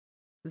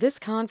This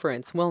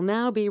conference will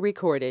now be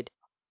recorded.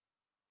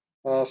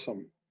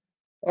 Awesome.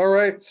 All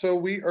right, so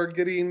we are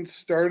getting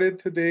started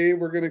today.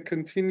 We're going to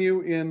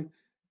continue in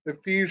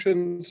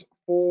Ephesians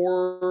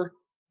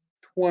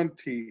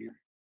 4:20.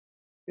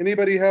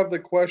 Anybody have the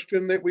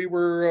question that we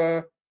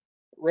were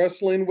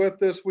wrestling with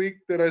this week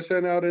that I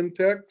sent out in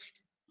text?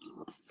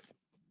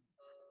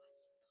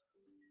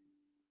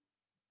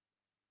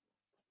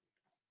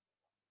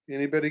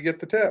 Anybody get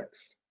the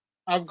text?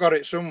 I've got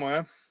it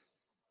somewhere.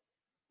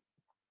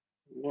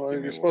 Well,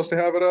 you're supposed to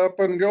have it up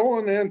and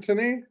going,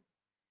 Anthony.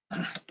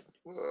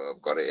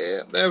 I've got it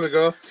here. There we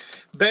go.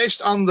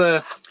 Based on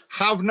the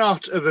have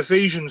not of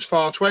Ephesians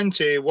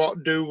 4:20,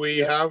 what do we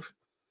have?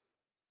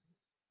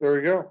 There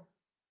we go.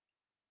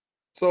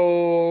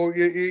 So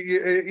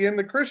in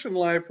the Christian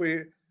life,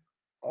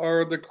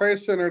 or the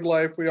Christ-centered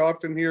life, we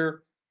often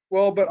hear,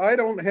 well, but I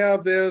don't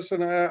have this,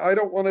 and I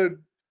don't want to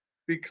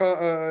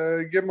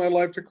give my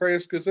life to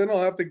Christ because then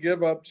I'll have to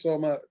give up so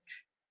much.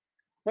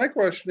 My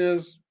question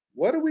is,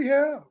 what do we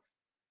have?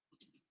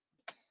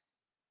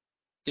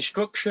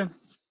 Destruction,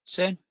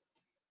 sin.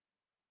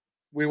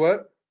 We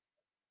what?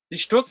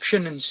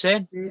 Destruction and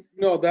sin.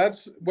 No,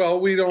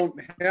 we don't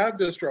have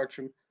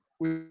destruction.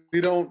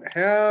 We don't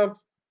have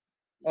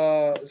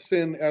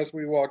sin as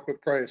we walk with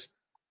Christ.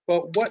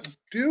 But what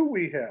do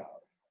we have?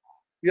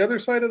 The other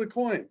side of the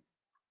coin.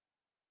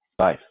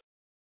 Life.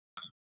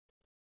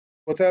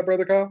 What's that,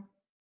 Brother Kyle?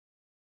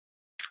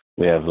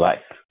 We have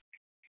life.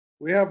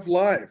 We have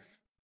life.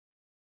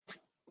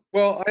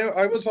 Well,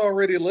 I was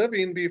already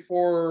living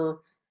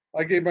before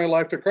I gave my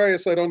life to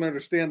Christ. I don't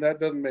understand.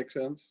 That doesn't make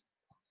sense.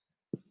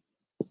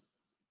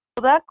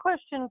 Well, that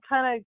question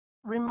kind of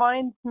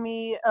reminds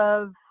me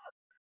of,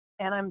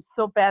 and I'm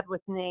so bad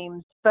with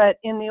names, but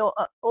in the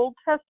Old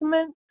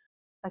Testament,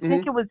 I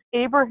think it was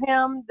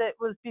Abraham that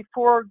was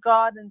before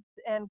God,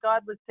 and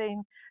God was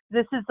saying,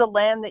 this is the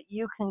land that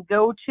you can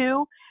go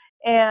to,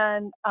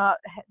 and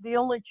the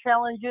only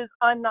challenge is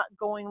I'm not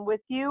going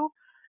with you.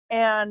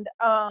 And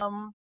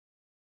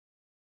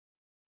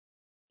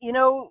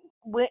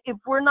if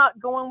we're not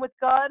going with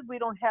God, we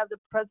don't have the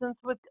presence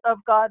of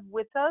God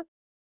with us,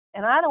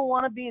 and I don't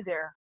want to be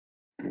there.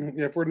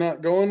 If we're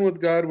not going with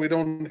God, we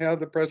don't have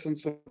the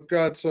presence of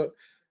God.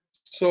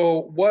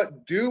 So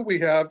what do we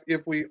have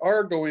if we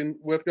are going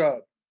with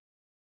God?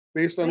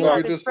 Based on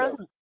what we just said.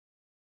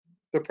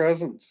 The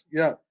presence,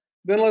 yeah.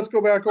 Then let's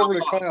go back over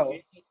to Kyle,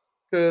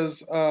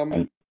 because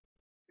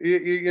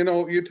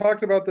you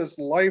talked about this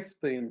life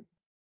thing.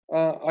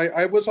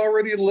 I was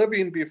already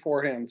living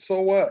beforehand.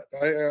 So what?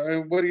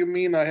 What do you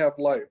mean I have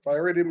life? I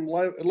already am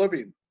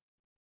living.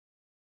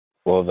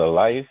 Well, the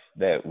life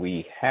that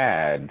we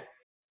had,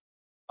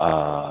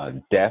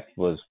 death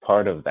was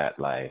part of that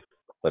life,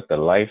 but the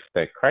life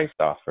that Christ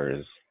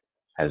offers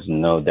has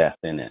no death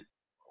in it.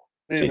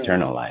 Amen.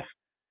 Eternal life.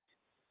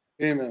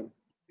 Amen.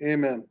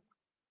 Amen.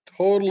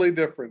 Totally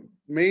different,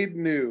 made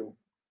new,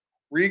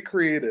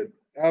 recreated.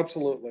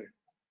 Absolutely.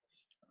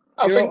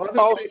 I think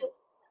also,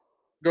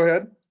 go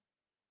ahead.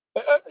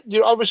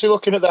 You're obviously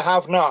looking at the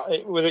have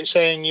not, with it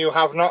saying you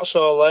have not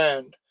so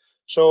learned.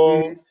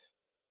 So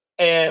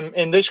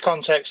in this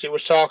context, it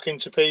was talking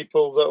to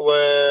people that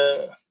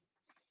were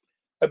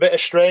a bit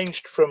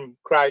estranged from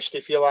Christ,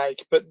 if you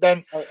like. But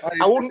then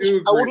I wouldn't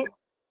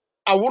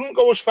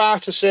go as far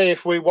to say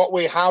what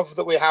we have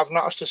that we have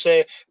not, as to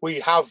say we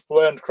have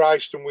learned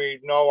Christ and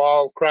we know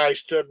all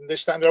Christ and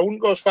this, that. I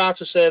wouldn't go as far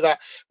to say that,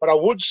 but I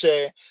would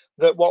say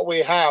that what we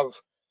have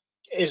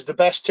is the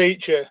best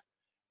teacher,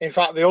 in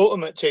fact, the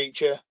ultimate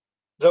teacher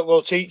that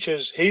will teach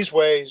us his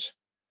ways.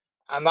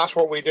 And that's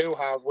what we do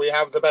have. We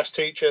have the best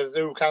teacher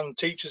who can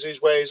teach us his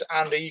ways,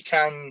 and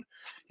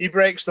he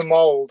breaks the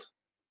mold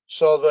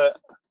so that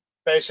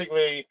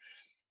basically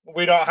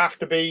we don't have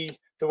to be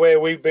the way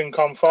we've been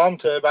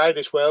conformed to by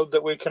this world,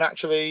 that we can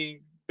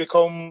actually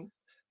become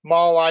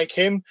more like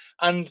him.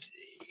 And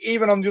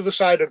even on the other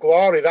side of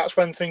glory, that's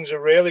when things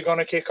are really going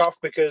to kick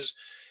off, because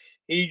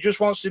he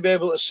just wants to be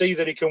able to see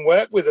that he can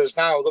work with us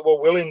now, that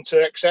we're willing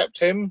to accept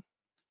him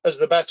as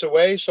the better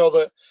way, so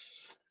that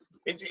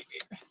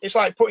it's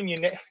like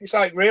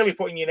really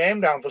putting your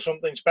name down for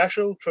something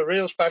special, for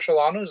real special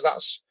honors.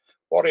 That's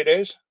what it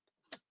is.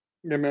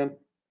 Amen.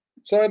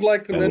 So I'd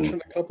like to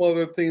mention a couple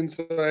other things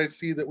that I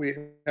see that we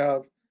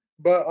have,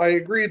 but I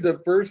agree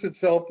the verse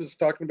itself is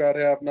talking about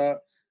have not.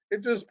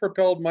 It just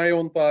propelled my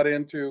own thought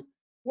into,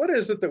 what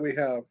is it that we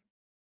have?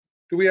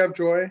 Do we have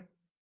joy?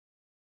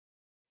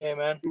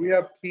 Amen. Do we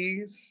have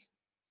peace?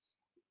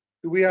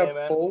 Do we have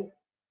hope?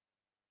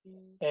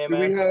 Amen.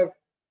 Do we have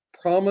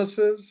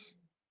promises?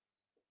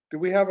 Do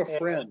we have a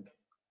friend?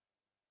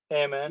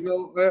 Amen.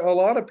 A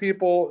lot of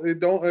people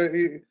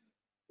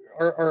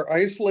are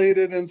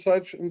isolated and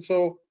such, and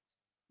so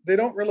they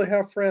don't really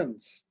have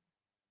friends.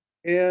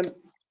 And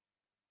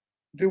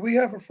do we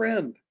have a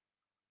friend?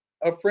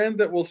 A friend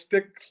that will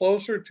stick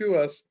closer to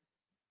us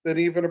than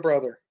even a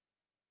brother.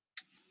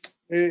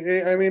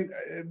 I mean,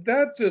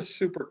 that's just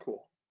super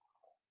cool.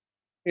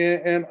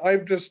 And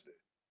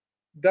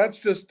that's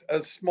just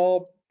a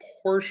small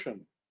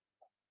portion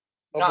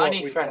of Not what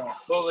any we friend. have.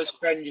 Coolest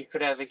friend you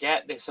could ever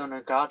get, the Son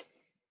of God.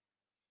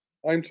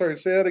 I'm sorry,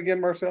 say that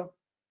again, Marcel.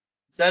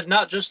 They're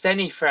not just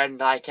any friend,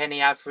 like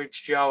any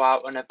average Joe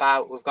out and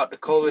about. We've got the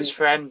coolest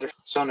friend, the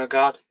Son of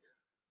God.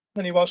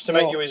 And he wants to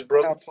make No, you his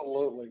brother.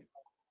 absolutely.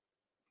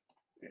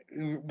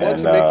 He wants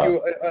And to make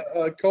you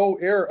a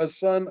co-heir, a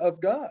son of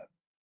God.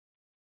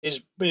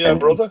 His and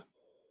brother.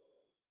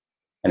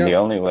 and the Yeah.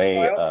 only way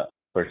Kyle?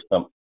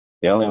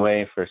 the only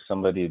way for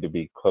somebody to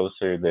be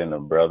closer than a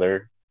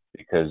brother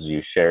because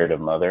you shared a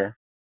mother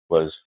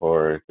was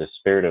for the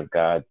Spirit of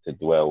God to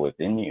dwell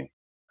within you,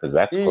 because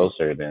that's Mm,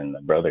 closer than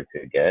a brother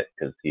could get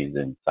because he's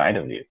inside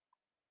of you.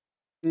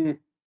 mm,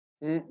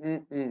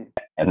 mm.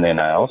 And then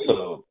I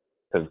also,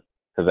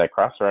 because I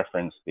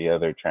cross-referenced the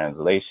other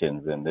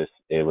translations, and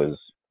it was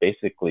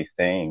basically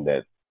saying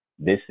that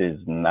this is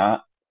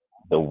not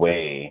the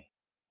way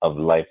of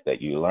life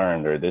that you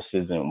learned, or this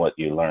isn't what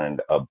you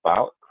learned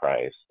about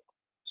Christ.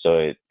 So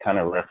it kind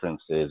of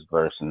references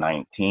verse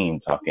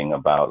 19, talking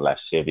about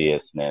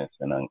lasciviousness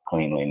and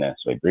uncleanliness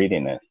with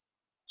greediness.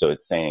 So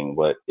it's saying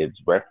what it's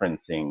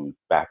referencing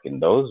back in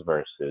those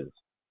verses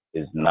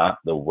is not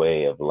the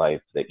way of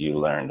life that you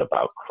learned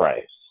about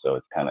Christ. So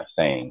it's kind of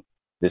saying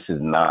this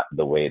is not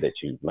the way that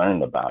you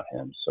learned about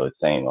him. So it's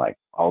saying like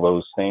all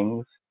those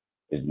things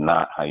is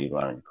not how you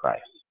learn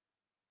Christ.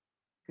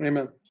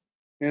 Amen.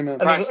 Amen.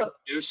 And Christ don't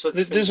do such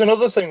there's things.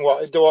 another thing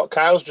what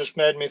Kyle's just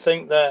made me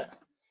think there.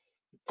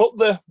 Put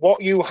the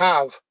what you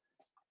have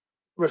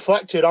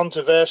reflected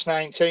onto verse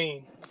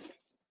 19,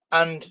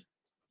 and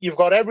you've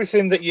got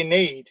everything that you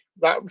need.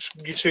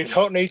 So you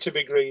don't need to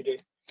be greedy.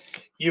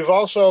 You've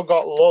also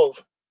got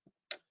love,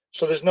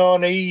 so there's no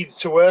need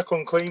to work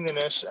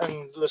uncleanliness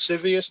and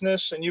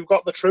lasciviousness, and you've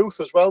got the truth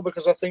as well,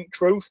 because I think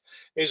truth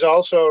is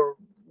also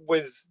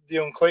with the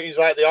unclean, is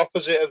like the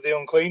opposite of the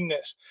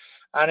uncleanness.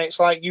 And it's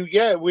like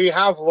we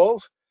have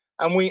love,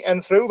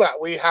 and through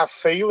that we have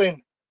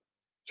feeling.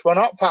 So we're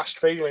not past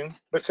feeling,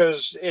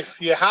 because if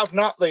you have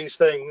not these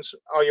things,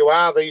 or you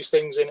are these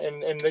things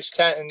in this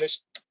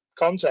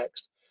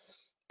context,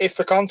 if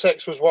the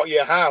context was what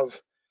you have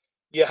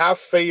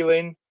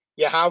feeling,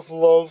 you have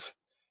love,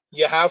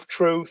 you have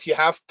truth, you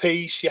have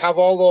peace, you have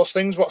all those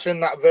things. What's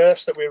in that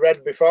verse that we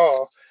read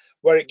before,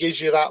 where it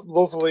gives you that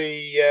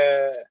lovely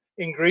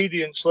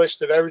ingredients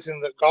list of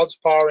everything that God's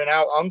pouring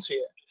out onto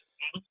you.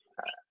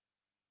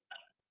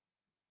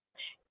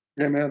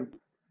 Amen.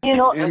 You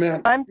know,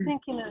 Amen. I'm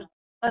thinking of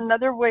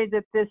another way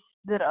that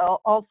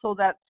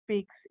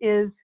speaks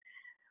is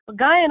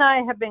Guy and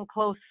I have been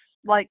close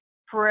like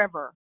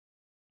forever,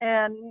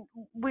 and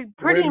we Wait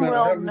pretty a minute. I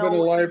well haven't been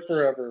know. alive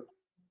forever.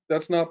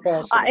 That's not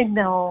possible. I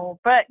know,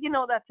 but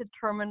that's a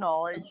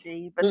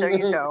terminology. But there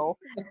you go.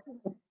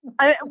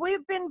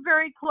 We've been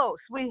very close.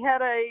 We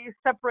had a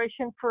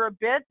separation for a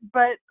bit,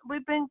 but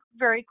we've been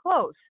very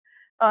close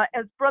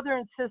as brother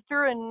and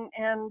sister,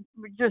 and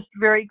just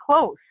very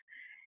close.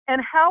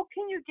 And how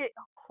can you get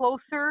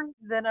closer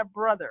than a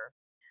brother,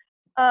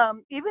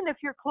 even if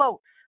you're close?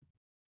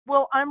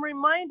 Well, I'm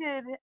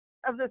reminded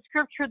of the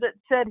scripture that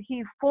said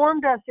he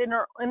formed us in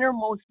our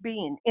innermost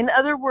being. In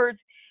other words,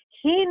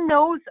 he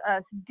knows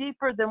us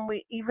deeper than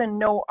we even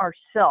know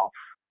ourselves.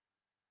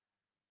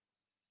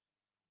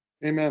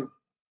 Amen.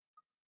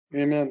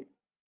 Amen.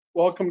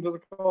 Welcome to the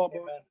call.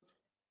 Amen.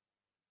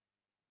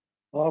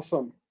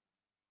 Awesome.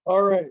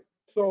 All right.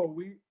 So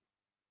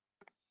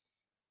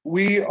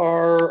we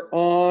are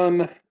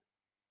on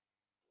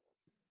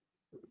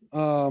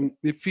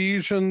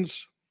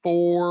Ephesians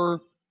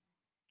 4:20.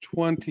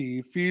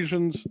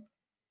 Ephesians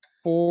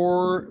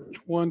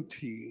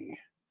 4:20.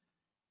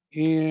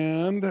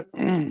 And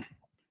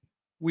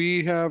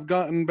we have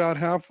gotten about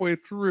halfway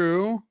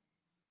through.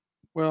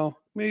 Well,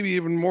 maybe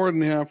even more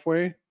than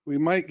halfway. We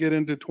might get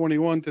into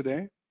 21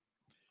 today.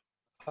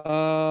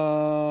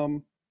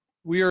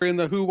 We are in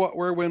the who, what,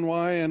 where, when,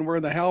 why, and we're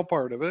in the how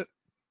part of it.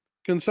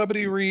 Can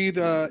somebody read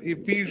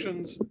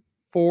Ephesians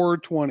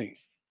 4:20?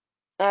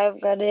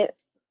 I've got it.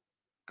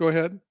 Go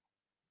ahead.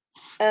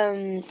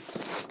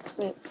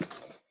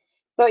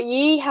 But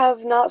ye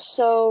have not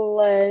so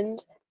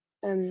learned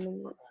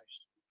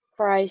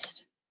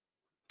Christ.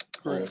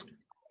 Correct.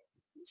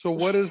 So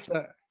what is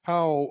the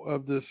how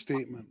of this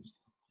statement?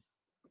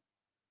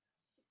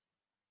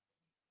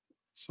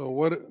 So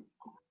what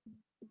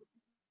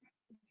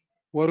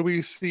do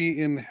we see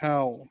in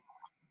how?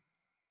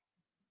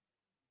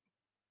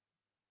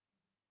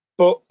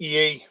 But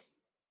ye,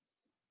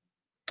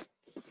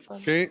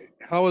 Okay,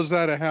 how is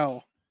that a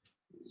how?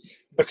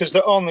 because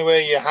the only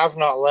way you have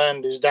not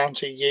learned is down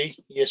to ye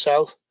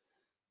yourself.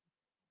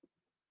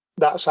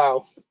 That's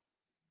how.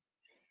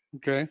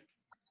 Okay.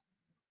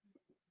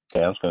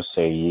 Yeah, I was going to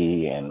say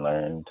ye and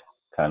learned,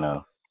 kind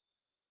of.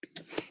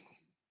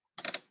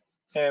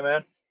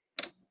 Amen.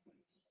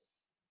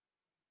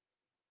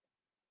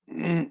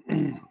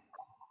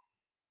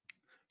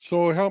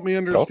 So help me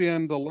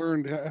understand the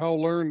learned, how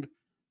learned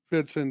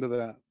fits into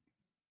that.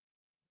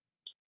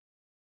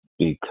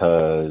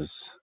 Because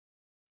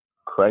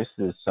Christ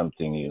is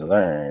something you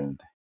learned,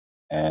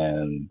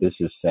 and this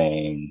is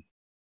saying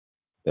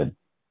that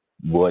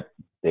what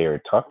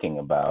they're talking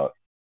about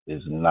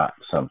is not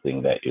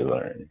something that you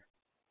learn.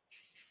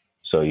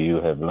 So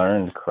you have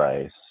learned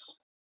Christ,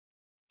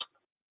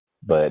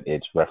 but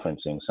it's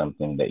referencing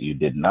something that you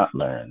did not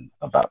learn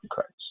about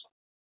Christ.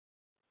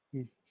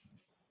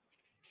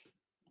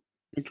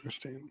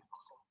 Interesting.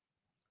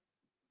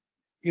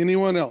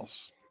 Anyone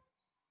else?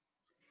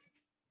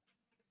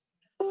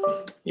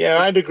 Yeah,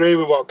 I'd agree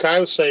with what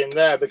Kyle's saying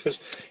there, because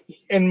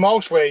in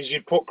most ways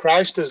you'd put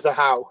Christ as the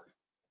how,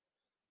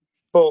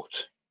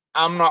 but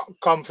I'm not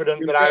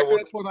confident In that I fact, would.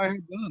 that's what I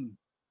have done.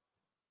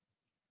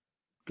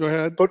 Go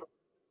ahead.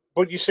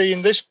 But you see,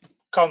 in this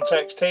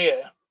context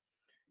here,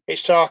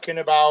 it's talking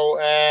about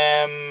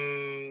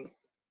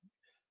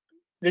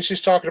this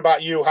is talking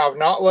about you have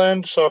not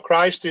learned. So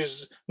Christ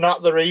is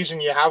not the reason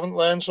you haven't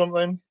learned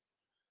something.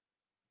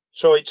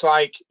 So it's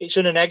like it's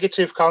in a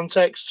negative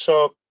context.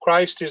 So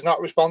Christ is not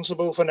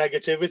responsible for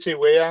negativity.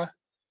 We are.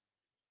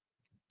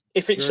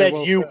 If it Very said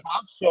well you said.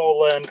 have so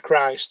learned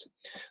Christ,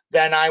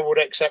 then I would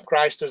accept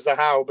Christ as the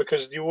how,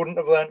 because you wouldn't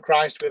have learned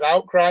Christ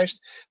without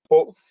Christ.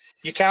 But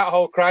you can't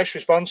hold Christ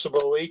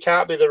responsible. He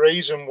can't be the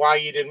reason why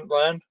you didn't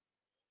learn.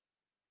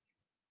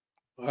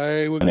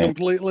 I would And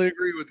completely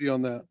agree with you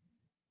on that.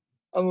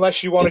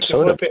 Unless you wanted it's to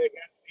sort of flip it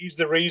again. He's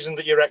the reason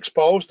that you're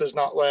exposed as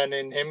not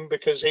learning him,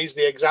 because he's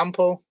the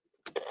example.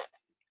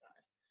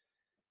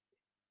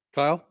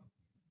 Kyle?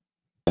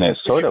 and it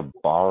sort of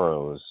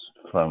borrows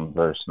from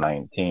verse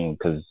 19,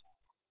 because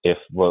if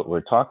what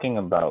we're talking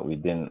about we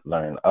didn't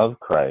learn of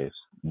Christ,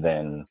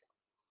 then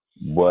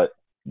what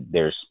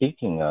they're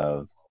speaking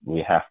of,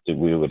 we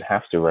would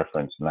have to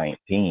reference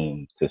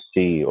 19 to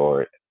see,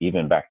 or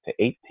even back to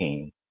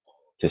 18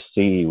 to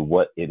see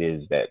what it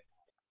is that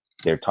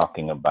they're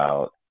talking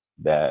about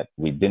that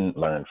we didn't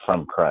learn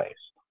from Christ.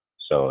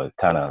 So it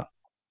kind of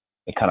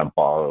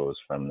borrows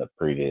from the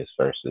previous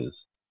verses.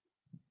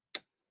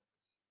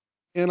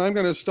 And I'm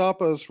going to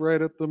stop us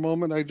right at the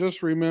moment. I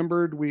just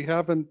remembered we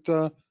haven't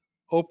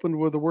opened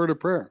with a word of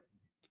prayer.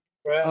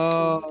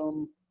 Right.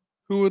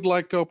 Who would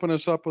like to open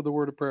us up with a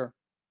word of prayer?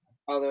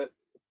 Father,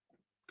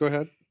 Go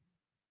ahead.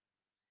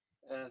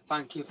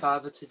 thank you,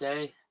 Father,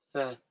 today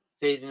for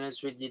feeding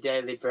us with your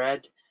daily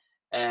bread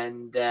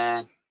and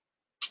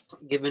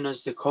giving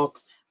us the cup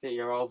that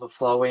you're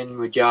overflowing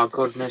with your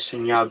goodness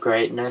and your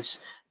greatness.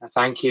 I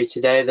thank you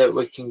today that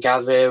we can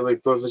gather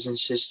with brothers and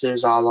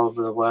sisters all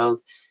over the world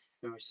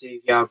and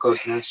receive your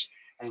goodness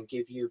and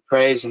give you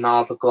praise and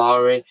all the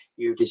glory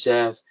you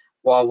deserve.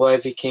 What a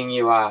worthy King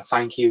you are.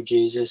 Thank you,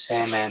 Jesus.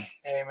 Amen.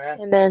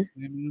 Amen. Amen.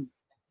 Amen.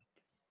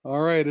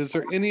 All right. Is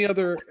there any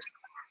other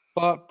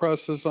thought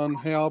process on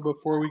Hal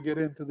before we get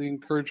into the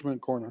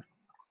encouragement corner?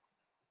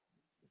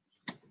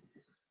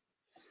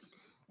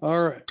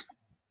 All right.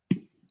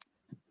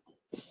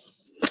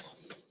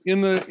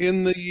 In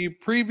the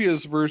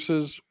previous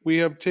verses, we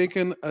have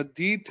taken a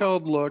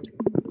detailed look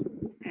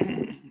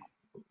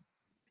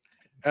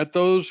at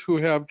those who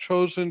have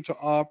chosen to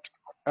opt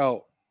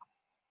out.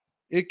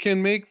 It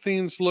can make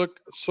things look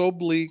so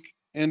bleak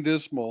and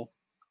dismal,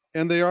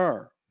 and they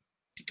are.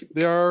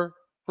 They are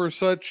for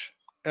such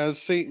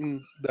as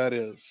Satan, that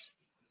is.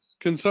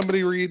 Can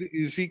somebody read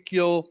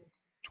Ezekiel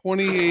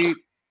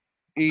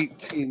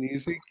 28:18?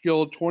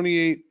 Ezekiel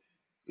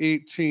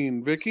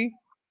 28:18. Vicky?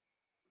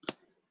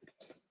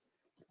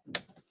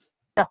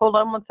 Yeah, hold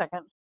on one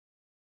second.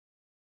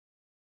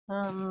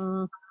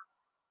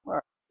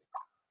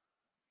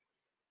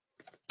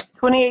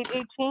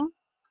 28:18.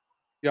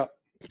 Yeah.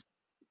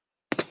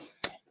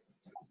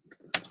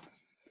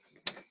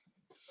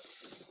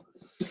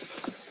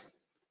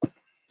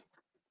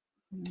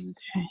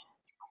 Okay.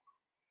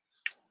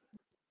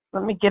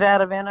 Let me get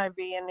out of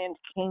NIV and into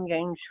King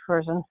James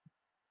version.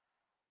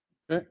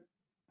 Okay.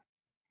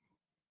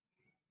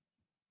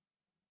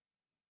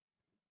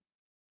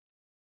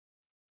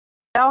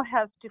 Thou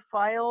hast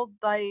defiled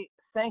thy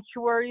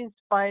sanctuaries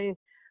by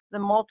the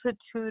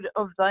multitude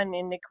of thine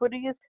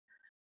iniquities,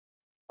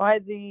 by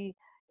the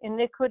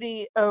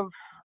iniquity of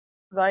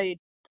thy.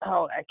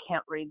 Oh, I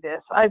can't read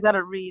this. I've got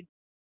to read.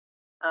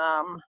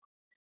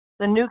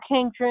 The New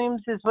King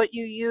James is what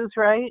you use,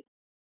 right?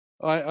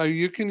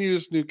 You can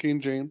use New King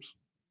James.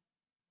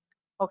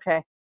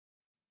 Okay.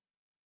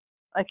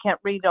 I can't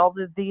read all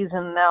the these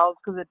and nows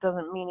because it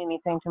doesn't mean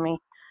anything to me.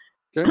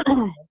 Okay.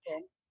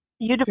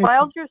 You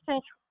defiled your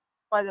sanctuary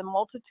by the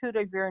multitude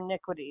of your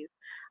iniquities,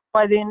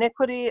 by the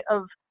iniquity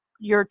of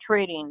your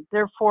trading.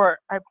 Therefore,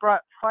 I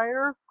brought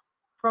fire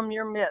from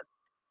your midst.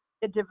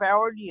 It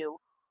devoured you,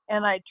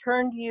 and I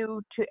turned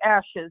you to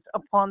ashes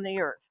upon the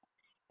earth,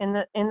 in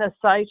the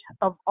sight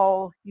of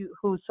all you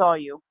who saw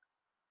you.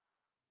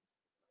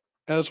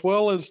 As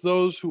well as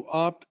those who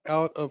opt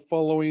out of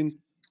following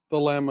the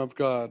Lamb of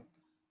God.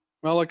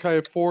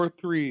 Malachi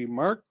 4:3.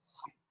 Mark?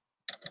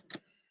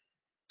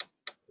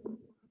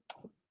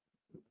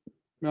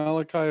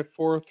 Malachi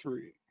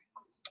 4:3.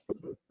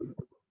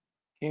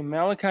 Okay,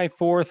 Malachi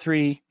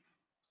 4:3.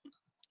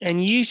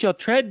 And ye shall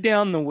tread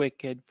down the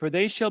wicked, for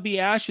they shall be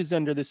ashes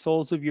under the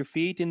soles of your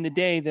feet in the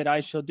day that I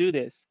shall do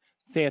this,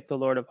 saith the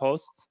Lord of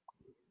hosts.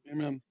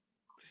 Amen.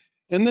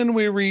 And then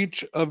we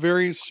reach a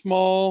very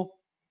small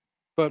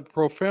but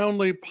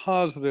profoundly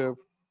positive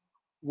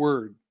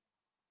word,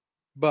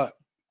 but.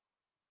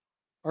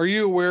 Are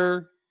you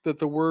aware that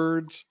the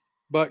words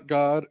but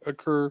God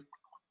occur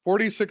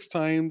 46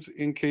 times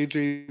in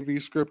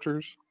KJV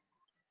scriptures?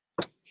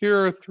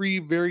 Here are three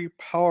very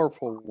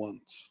powerful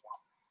ones.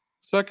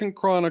 2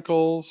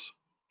 Chronicles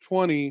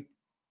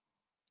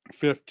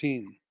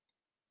 20:15.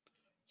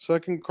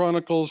 2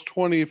 Chronicles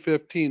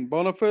 20:15.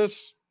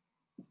 Boniface,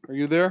 are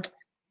you there?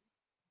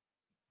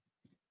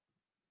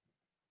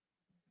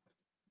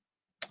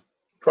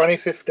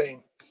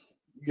 2015.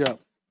 Yeah.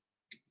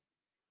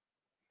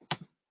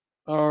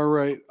 All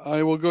right.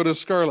 I will go to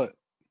Scarlett.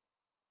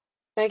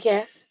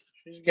 Okay.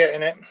 She's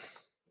getting it.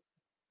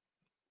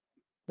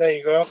 There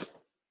you go. Is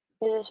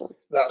this one?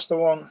 That's the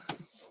one.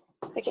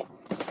 Okay.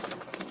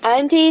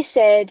 And he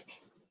said,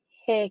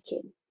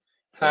 hearken.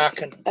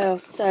 Hearken. Oh,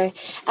 sorry.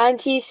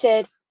 And he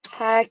said,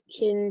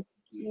 hearken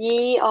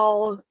ye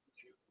all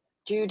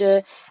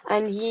Judah,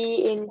 and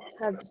ye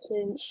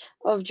inhabitants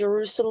of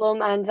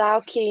Jerusalem, and thou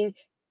King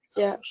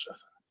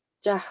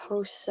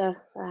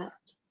Jehoshaphat.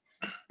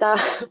 Thou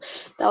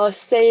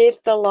saith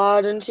the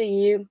Lord unto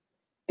you,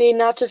 be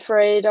not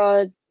afraid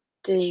or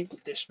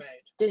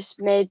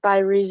dismayed by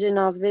reason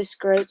of this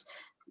great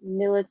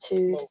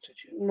multitude,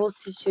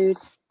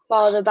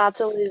 for the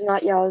battle is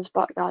not yours,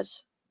 but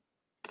God's.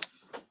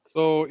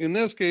 So in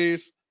this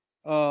case,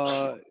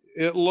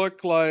 it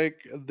looked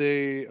like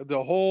the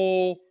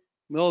whole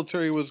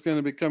military was going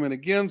to be coming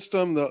against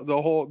them.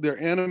 Their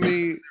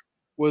enemy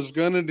was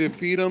going to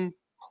defeat them,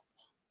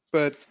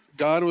 but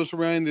God was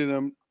reminding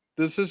them,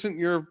 this isn't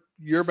your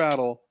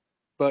battle,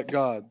 but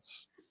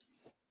God's.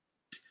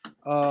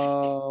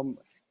 And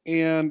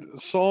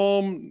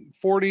Psalm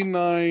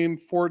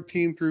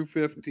 49:14 through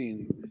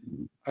 15.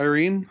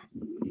 Irene?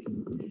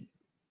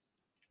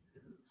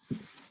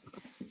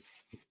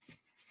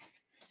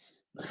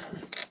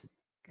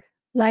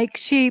 Like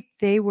sheep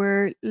they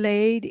were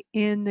laid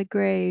in the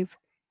grave,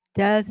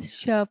 death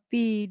shall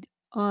feed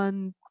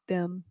on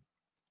them,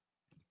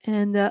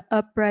 and the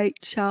upright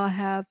shall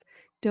have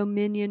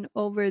dominion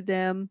over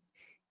them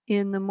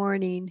in the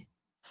morning,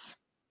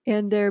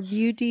 and their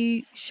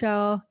beauty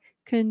shall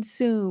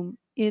consume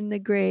in the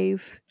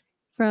grave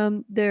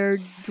from their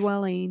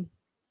dwelling.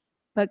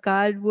 But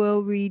God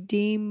will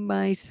redeem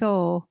my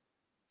soul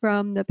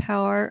from the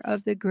power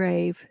of the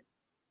grave,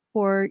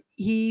 for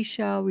he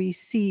shall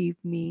receive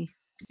me.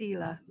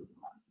 Selah.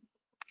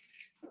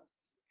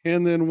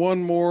 And then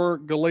one more,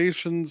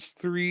 Galatians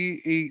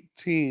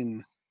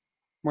 3:18.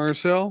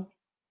 Marcel?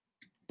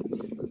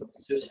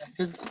 2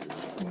 seconds.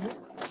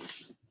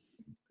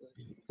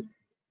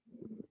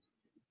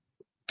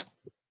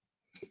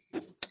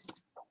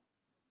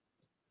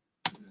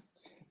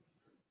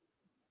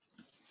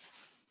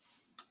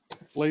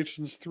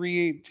 Galatians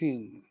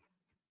 3:18.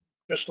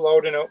 Just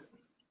loading up.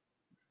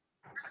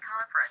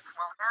 Conference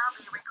will now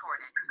be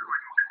recorded.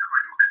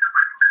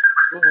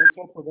 Oh, what's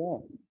up with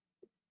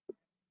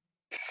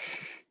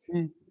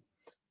that?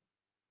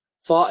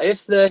 For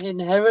if the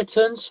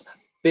inheritance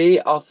be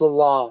of the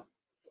law,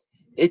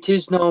 it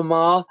is no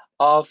more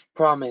of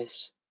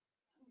promise,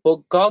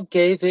 but God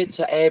gave it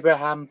to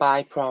Abraham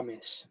by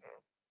promise.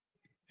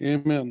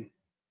 Amen.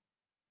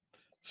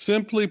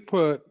 Simply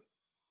put,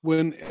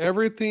 when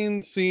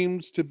everything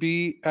seems to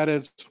be at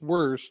its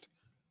worst,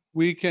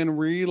 we can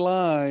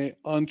rely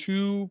on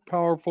two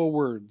powerful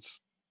words,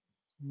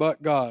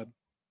 but God.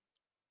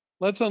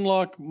 Let's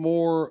unlock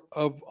more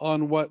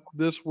on what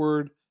this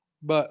word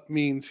but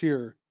means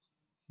here.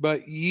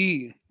 But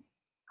ye,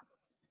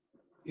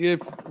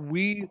 if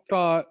we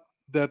thought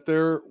that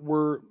there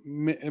were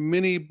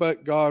many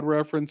but God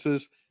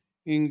references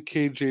in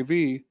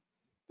KJV,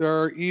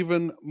 there are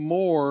even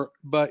more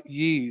but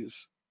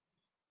ye's,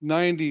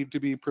 90 to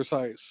be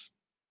precise.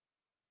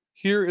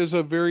 Here is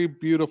a very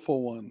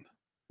beautiful one.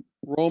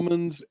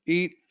 Romans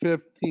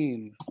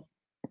 8:15.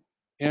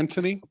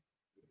 Anthony?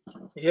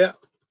 Yeah.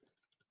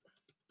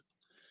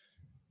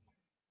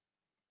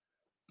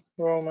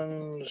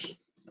 Romans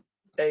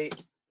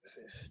 8:15.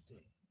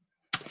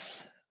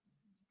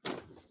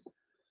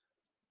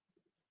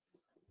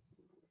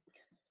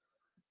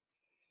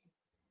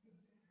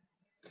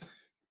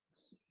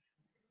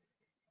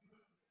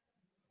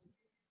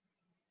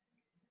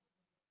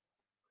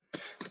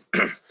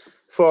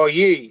 For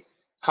ye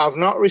have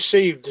not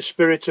received the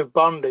spirit of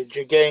bondage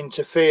again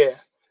to fear,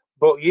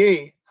 but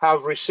ye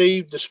have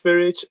received the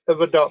spirit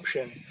of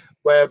adoption,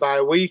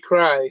 whereby we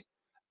cry,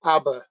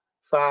 Abba,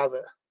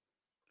 Father.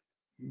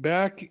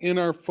 Back in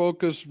our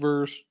focus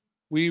verse,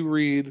 we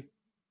read,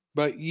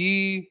 but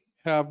ye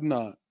have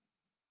not.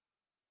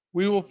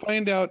 We will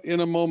find out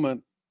in a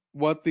moment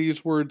what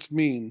these words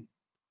mean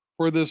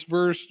for this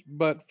verse,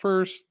 but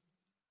first,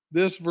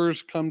 this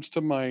verse comes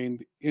to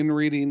mind in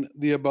reading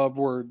the above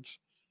words.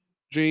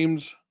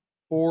 James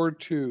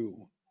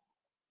 4:2.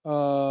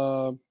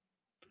 Go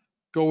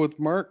with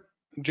Mark.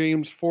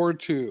 James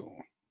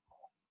 4:2.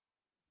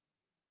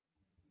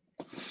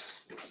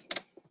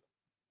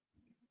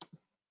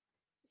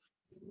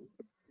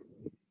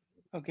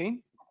 Okay.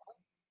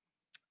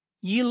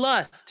 Ye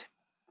lust,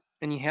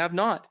 and ye have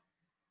not.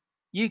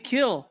 Ye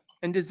kill,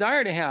 and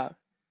desire to have,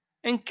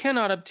 and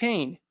cannot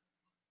obtain.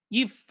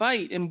 Ye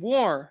fight and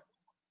war,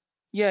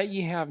 yet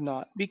ye have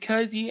not,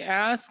 because ye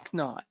ask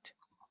not.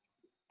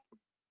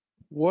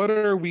 What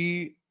are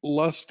we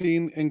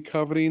lusting and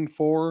coveting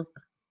for,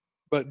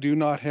 but do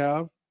not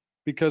have?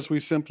 Because we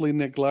simply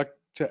neglect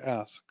to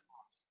ask.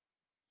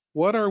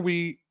 What are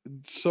we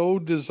so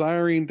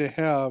desiring to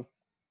have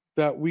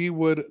that we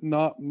would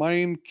not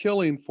mind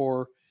killing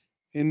for,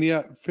 and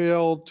yet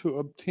fail to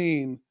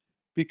obtain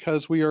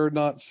because we are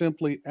not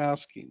simply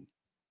asking?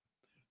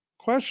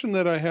 Question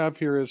that I have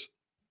here is,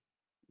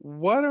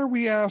 what are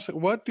we asking?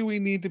 What do we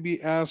need to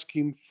be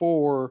asking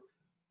for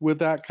with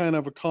that kind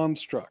of a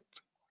construct?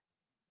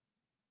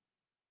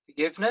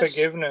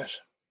 Forgiveness.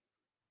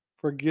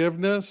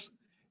 Forgiveness.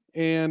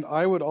 And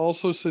I would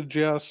also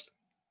suggest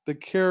the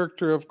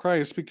character of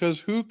Christ, because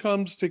who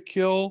comes to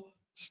kill,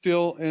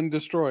 steal, and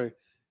destroy?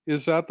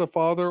 Is that the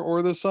Father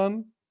or the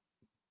Son?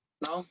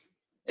 No,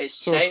 it's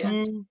So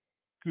Satan.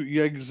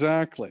 yeah,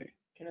 exactly.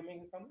 Can I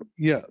make a comment?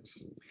 Yes.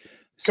 Can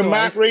So I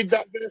Mark read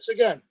that verse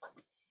again?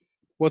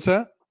 What's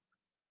that?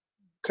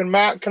 Can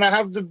I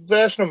have the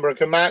verse number?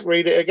 Can Mark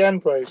read it again,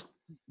 please?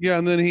 Yeah,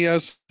 and then he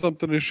has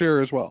something to share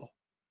as well.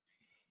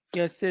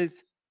 Yeah, it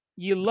says,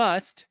 ye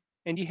lust,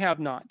 and ye have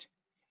not.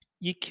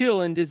 Ye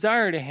kill and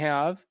desire to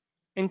have,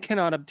 and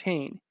cannot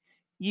obtain.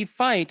 Ye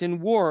fight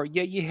and war,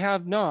 yet ye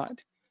have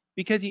not,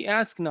 because ye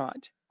ask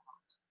not.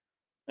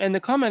 And the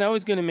comment I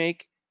was going to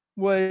make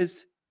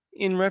was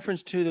in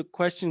reference to the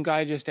question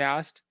Guy just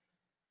asked.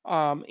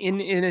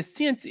 In a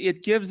sense,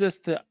 it gives us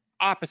the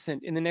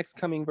opposite in the next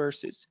coming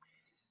verses.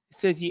 It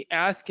says, ye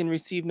ask and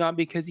receive not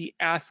because ye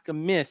ask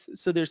amiss.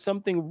 So there's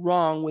something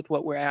wrong with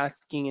what we're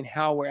asking and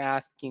how we're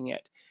asking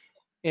it.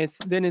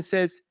 Then it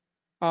says,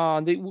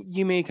 that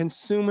you may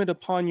consume it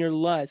upon your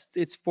lusts.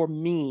 It's for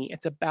me.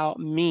 It's about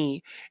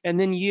me. And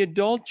then ye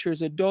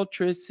adulterers,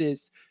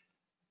 adulteresses,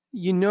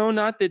 you know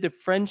not that the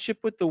friendship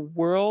with the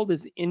world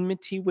is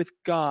enmity with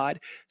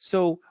God.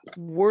 So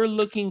we're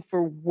looking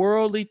for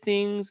worldly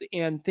things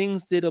and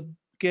things that'll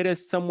get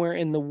us somewhere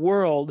in the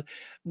world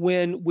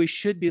when we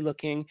should be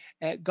looking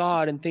at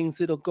God and things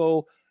that'll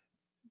go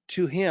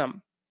to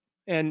Him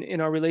and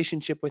in our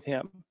relationship with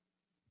Him.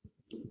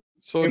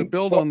 So to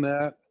build on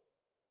that,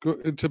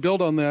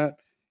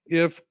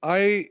 if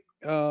I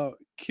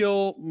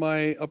kill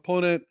my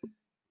opponent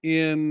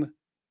in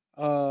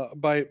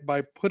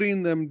by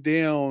putting them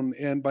down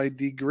and by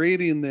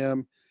degrading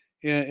them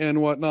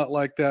and whatnot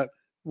like that,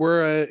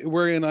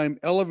 wherein I'm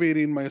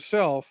elevating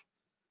myself,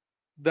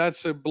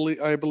 that's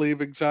I believe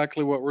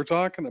exactly what we're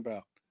talking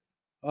about.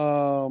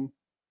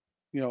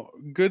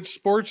 Good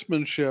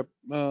sportsmanship.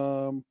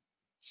 Even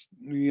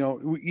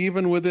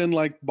within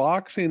like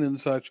boxing and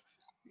such,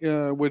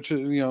 which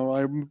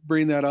I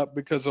bring that up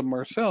because of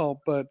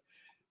Marcel, but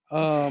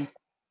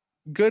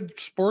good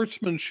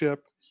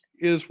sportsmanship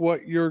is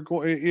what you're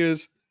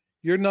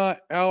not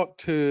out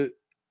to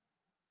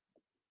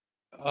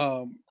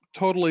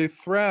totally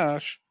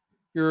thrash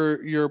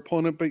your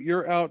opponent, but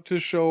you're out to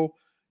show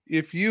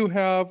if you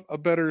have a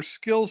better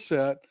skill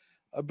set,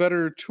 a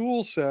better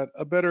tool set,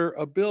 a better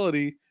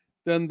ability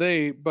than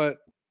they. But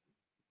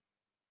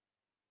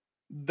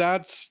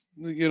that's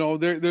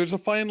there's a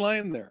fine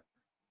line there.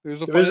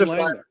 There's a There is fine a line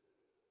fact. there.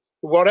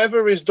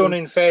 Whatever is done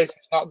in faith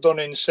is not done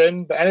in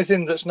sin, but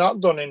anything that's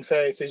not done in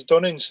faith is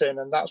done in sin,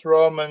 and that's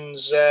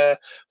Romans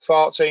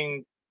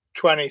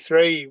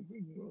 14:23.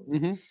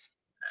 Mm-hmm.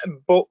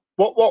 But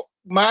what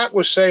Mark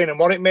was saying and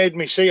what it made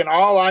me see, and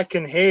all I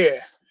can hear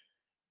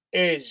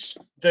is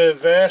the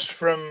verse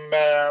from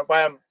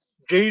where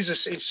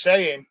Jesus is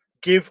saying,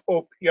 "Give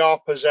up your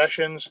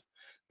possessions."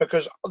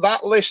 Because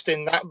that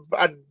listing, that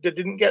I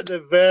didn't get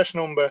the verse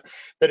number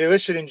that he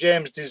listed in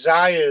James,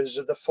 desires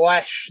of the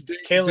flesh,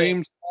 killing.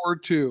 James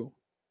 4:2.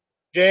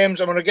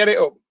 James, I'm going to get it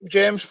up.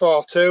 James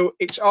 4:2.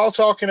 It's all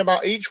talking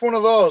about each one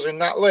of those in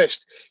that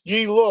list.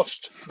 Ye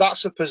lust,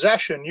 that's a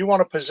possession. You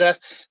want to possess,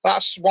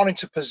 that's wanting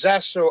to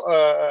possess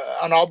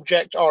an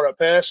object or a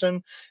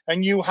person,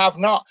 and you have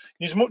not.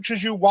 As much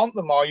as you want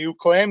them or you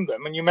claim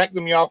them and you make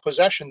them your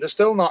possession, they're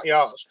still not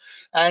yours.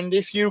 And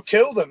if you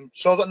kill them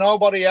so that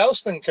nobody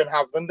else then can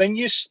have them, then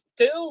you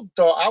still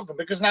don't have them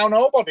because now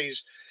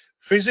nobody's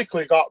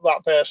physically got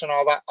that person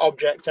or that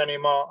object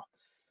anymore.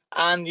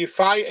 And you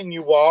fight and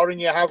you war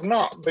and you have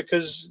not,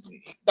 because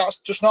that's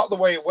just not the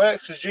way it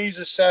works. As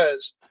Jesus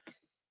says,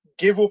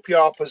 give up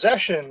your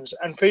possessions,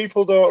 and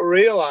people don't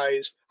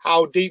realize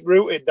how deep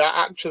rooted that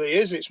actually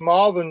is. It's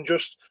more than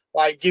just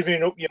like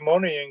giving up your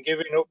money and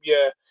giving up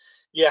your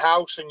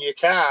house and your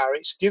car.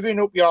 It's giving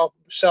up your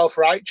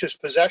self-righteous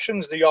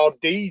possessions, your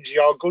deeds,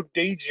 your good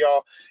deeds,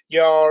 your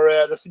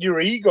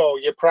ego,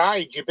 your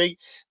pride,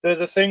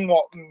 the thing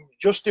what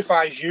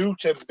justifies you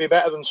to be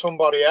better than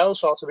somebody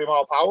else or to be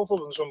more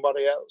powerful than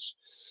somebody else.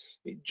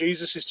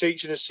 Jesus is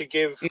teaching us to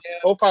give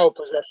up our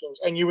possessions,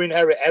 and you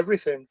inherit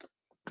everything.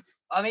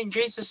 I mean,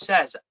 Jesus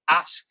says,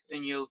 ask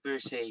and you'll be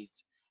received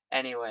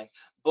anyway.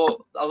 But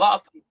a lot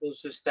of people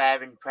just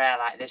there in prayer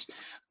like this.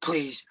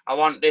 Please, I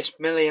want this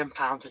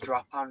 £1,000,000 to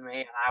drop on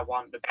me, and I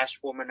want the best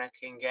woman I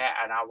can get,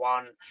 and I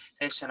want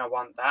this and I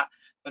want that.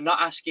 They're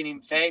not asking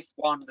in faith.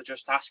 One, they're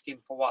just asking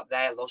for what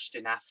they're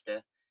lusting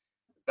after.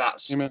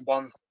 That's Amen.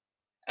 one.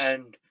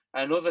 And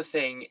another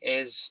thing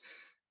is,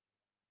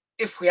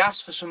 if we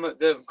ask for something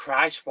that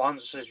Christ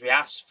wants us, we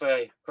ask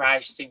for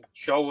Christ to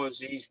show us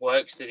these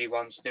works that He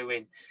wants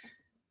doing,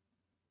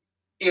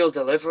 He'll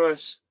deliver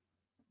us.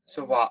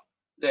 So what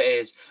that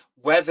is,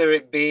 whether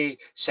it be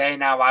say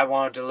now I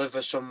want to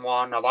deliver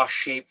someone a lost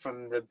sheep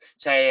from the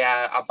say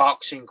a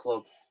boxing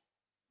club,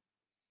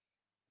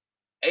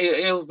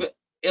 he'll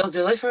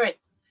deliver it.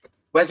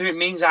 Whether it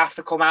means I have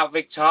to come out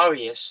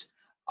victorious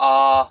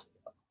or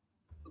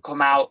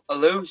come out a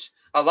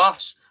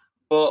loss,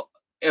 but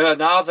in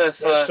order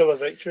It's for still a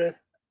victory.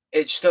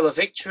 it's still a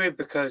victory,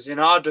 because in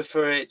order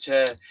for it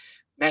to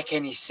make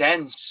any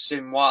sense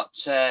in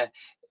what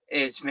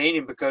its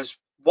meaning, because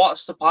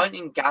what's the point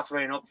in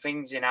gathering up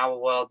things in our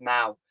world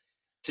now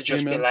to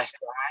just be Amen. left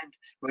behind?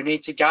 We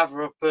need to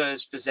gather up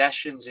as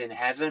possessions in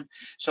heaven.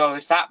 So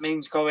if that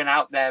means going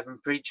out there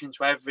and preaching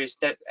to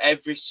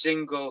every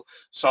single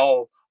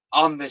soul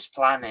on this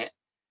planet,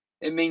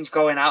 it means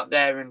going out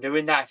there and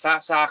doing that. If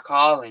that's our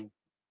calling,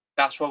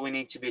 that's what we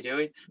need to be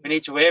doing. We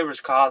need to hear His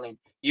calling,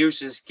 use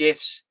His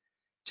gifts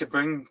to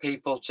bring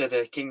people to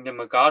the kingdom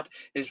of God.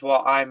 Is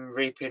what I'm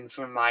reaping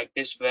from like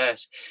this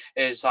verse.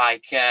 Is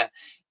like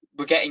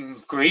we're getting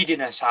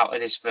greediness out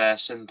of this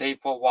verse, and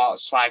people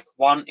what's like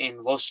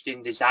wanting,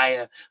 lusting,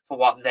 desire for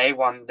what they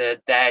want,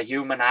 that their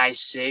human eyes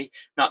see,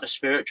 not the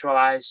spiritual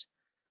eyes.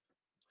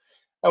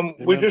 And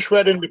we Amen. just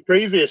read in the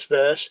previous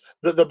verse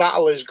that the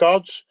battle is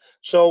God's.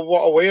 So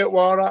what are we at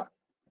war at?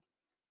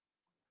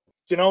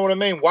 Do you know what I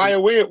mean? Why are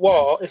we at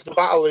war if the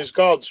battle is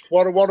God's?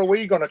 What are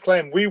we going to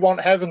claim? We want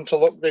heaven to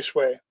look this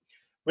way.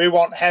 We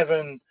want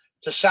heaven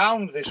to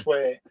sound this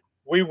way.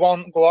 We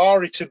want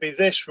glory to be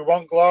this. We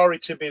want glory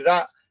to be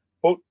that.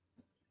 But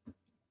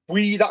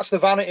that's the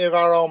vanity of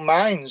our own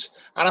minds.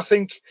 And I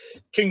think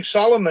King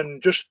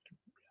Solomon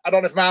I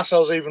don't know if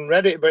Marcel's even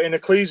read it, but in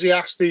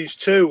Ecclesiastes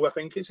 2, I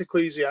think it's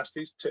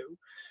Ecclesiastes 2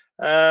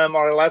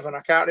 or 11,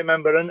 I can't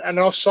remember. And I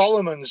know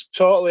Solomon's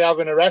totally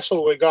having a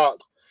wrestle with God.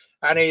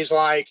 And he's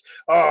like,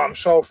 oh, I'm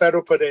so fed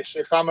up of this.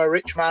 If I'm a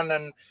rich man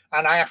and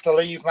I have to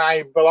leave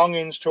my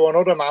belongings to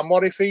another man,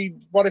 what if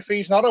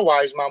he's not a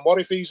wise man? What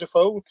if he's a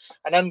fool?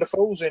 And then the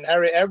fools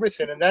inherit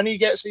everything. And then he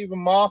gets even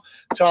more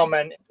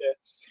tormented.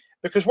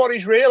 Because what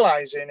he's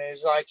realizing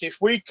is, like, if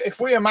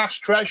we amass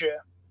treasure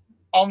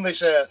on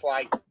this earth,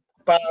 like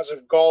bars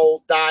of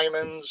gold,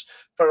 diamonds,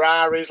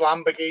 Ferraris,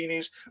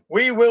 Lamborghinis,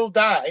 we will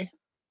die,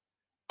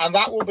 and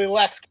that will be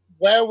left.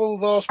 Where will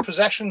those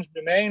possessions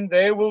remain?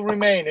 They will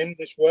remain in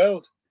this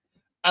world.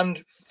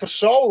 And for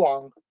so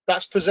long,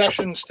 that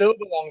possession still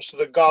belongs to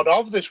the God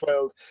of this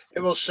world.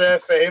 It will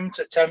serve for him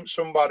to tempt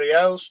somebody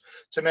else,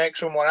 to make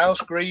someone else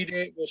greedy.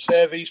 It will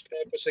serve his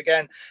purpose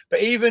again.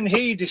 But even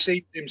he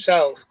deceived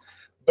himself,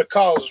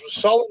 because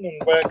Solomon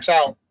works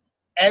out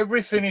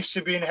everything is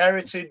to be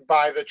inherited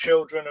by the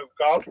children of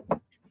God,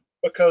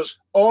 because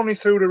only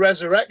through the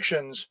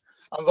resurrections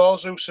and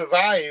those who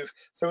survive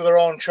through their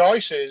own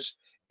choices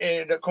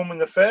that come in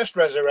the first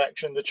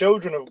resurrection, the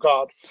children of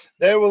God,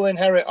 they will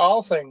inherit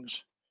all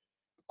things.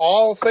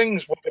 All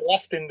things will be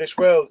left in this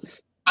world.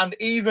 And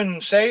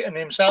even Satan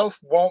himself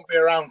won't be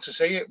around to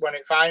see it when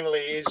it finally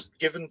is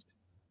given to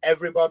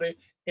everybody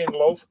in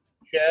love,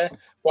 share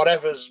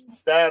whatever's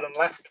there and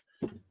left.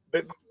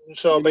 But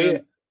so be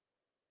it.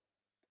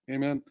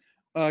 Amen.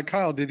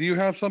 Kyle, did you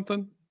have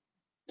something?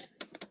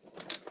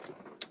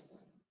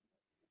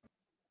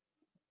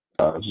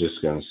 I was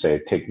just going to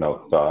say, take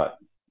no thought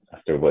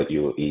after what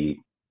you will eat.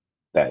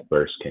 That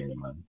verse came to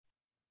mind.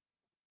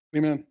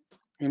 Amen.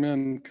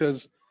 Amen.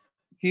 Because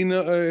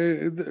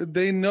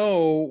they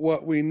know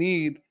what we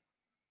need.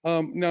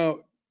 Now,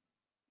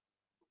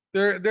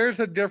 there's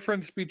a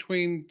difference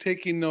between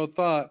taking no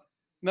thought.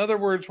 In other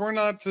words, we're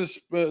not just,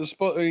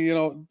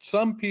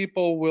 some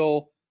people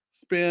will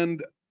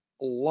spend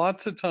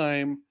lots of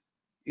time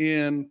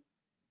in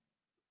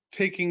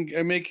taking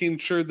and making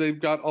sure they've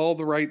got all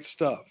the right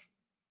stuff.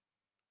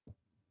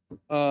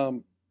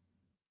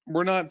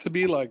 We're not to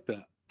be like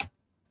that.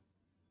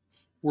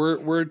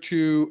 We're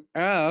to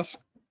ask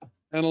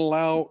and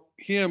allow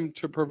him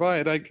to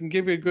provide. I can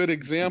give you a good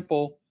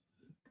example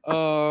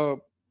of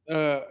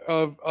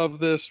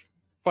this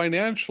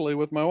financially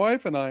with my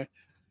wife and I.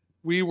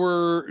 We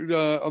were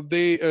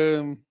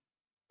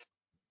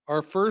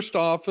our first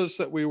office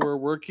that we were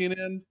working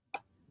in,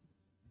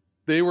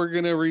 they were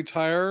going to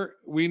retire.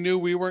 We knew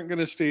we weren't going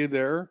to stay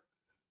there.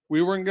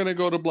 We weren't going to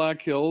go to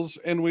Black Hills,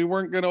 and we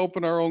weren't going to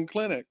open our own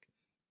clinic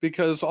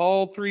because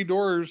all three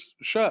doors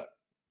shut.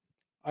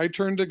 I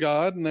turned to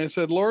God and I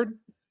said, Lord,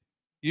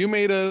 you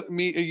made us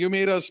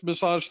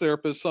massage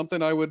therapists,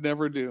 something I would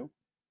never do.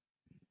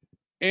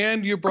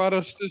 And you brought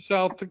us to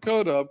South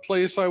Dakota, a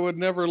place I would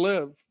never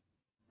live.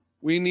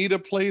 We need a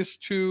place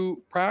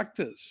to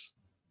practice.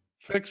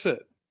 Fix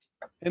it.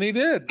 And he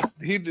did.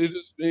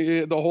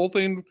 The whole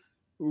thing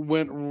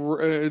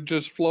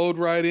just flowed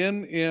right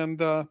in, and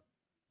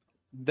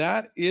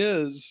that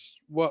is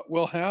what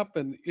will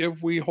happen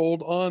if we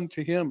hold on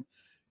to him.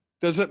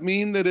 Does it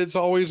mean that it's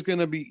always going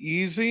to be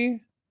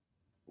easy?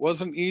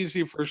 Wasn't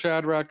easy for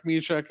Shadrach,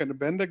 Meshach, and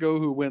Abednego,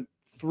 who went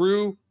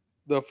through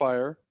the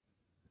fire.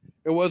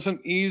 It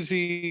wasn't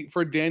easy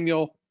for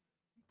Daniel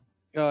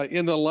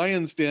in the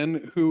lion's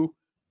den, who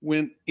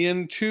went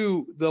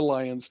into the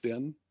lion's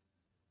den.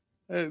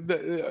 Is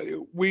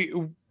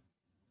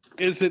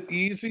it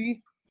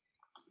easy?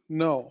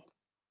 No.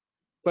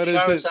 But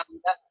Shows that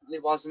definitely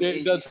wasn't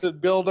easy. does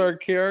it build our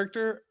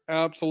character?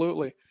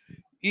 Absolutely.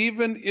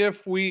 Even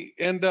if we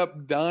end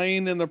up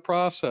dying in the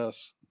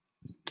process,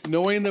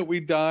 knowing that we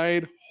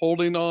died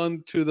holding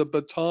on to the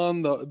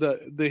baton,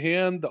 the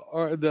hand,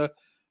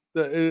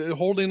 the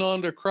holding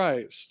on to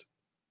Christ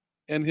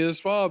and his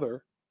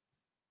Father,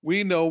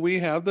 we know we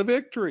have the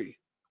victory.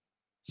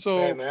 So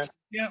Amen.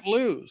 we can't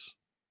lose.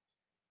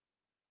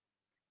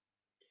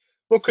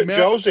 Look at Matt,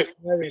 Joseph,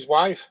 Mary's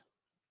wife.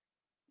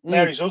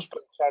 Mary's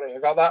husband. Sorry, I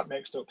got that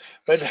mixed up.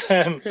 But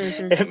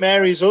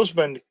Mary's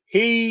husband,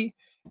 he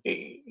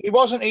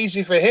wasn't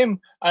easy for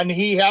him, and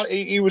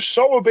he was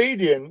so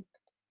obedient.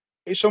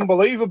 It's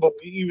unbelievable.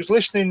 He was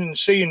listening and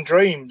seeing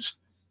dreams.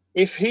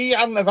 If he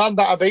hadn't have had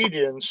that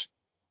obedience,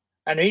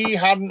 and he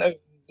hadn't have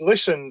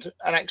listened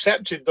and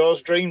accepted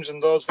those dreams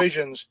and those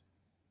visions,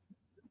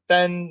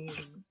 then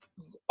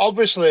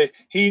obviously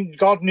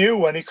God knew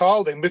when he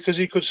called him, because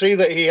he could see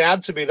that he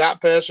had to be that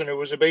person who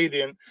was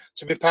obedient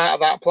to be part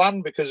of that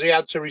plan, because he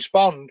had to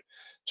respond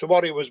to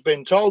what he was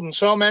being told. And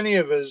so many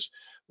of us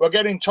were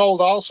getting told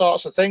all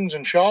sorts of things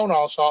and shown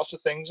all sorts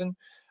of things. And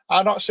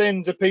I'm not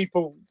saying the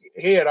people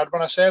here,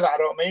 when I say that, I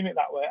don't mean it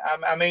that way.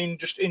 I mean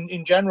just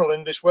in general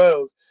in this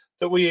world,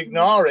 that we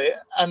ignore it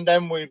and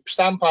then we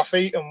stamp our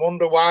feet and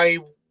wonder why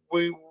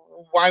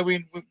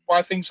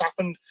things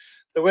happened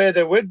the way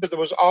they would. But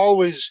there's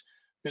always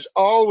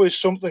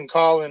something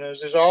calling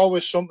us. There's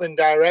always something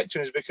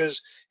directing us,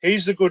 because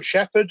he's the good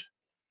shepherd.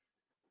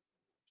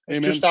 It's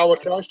Amen. just our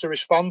choice to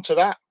respond to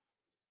that.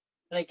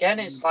 And again,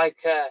 it's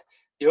like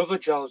the other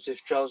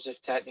Joseph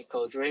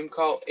Technical Dream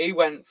Coat. He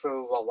went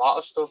through a lot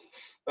of stuff.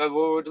 But we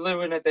were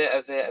doing a bit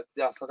of it.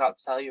 I forgot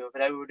to tell you,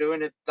 but we were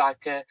doing it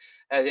like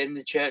in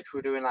the church. We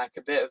were doing like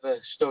a bit of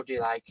a study,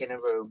 like in a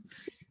room,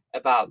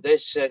 about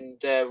this,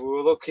 and we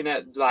were looking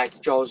at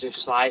like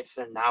Joseph's life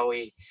and how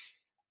he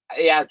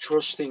had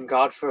trust in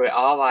God through it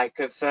all. Like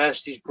at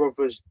first, his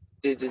brothers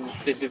they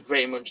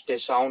pretty much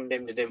disowned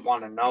him. They didn't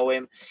want to know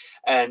him,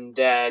 and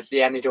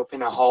they ended up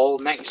in a hole.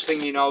 Next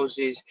thing he knows,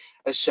 he's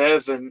a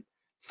servant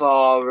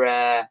for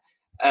a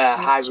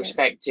high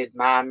respected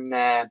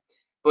man.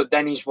 But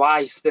then his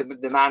wife, the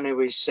man who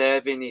is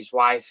serving, his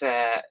wife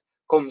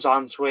comes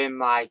on to him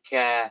like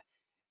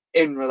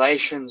in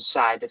relations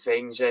side of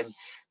things, and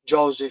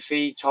Joseph,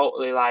 he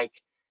totally like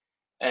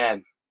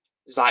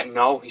it's like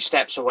no, he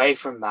steps away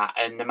from that,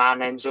 and the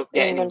man ends up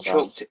getting him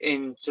chucked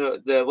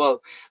into the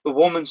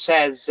woman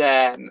says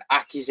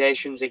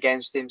accusations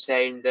against him,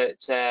 saying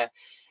that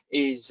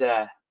he's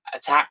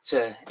attacked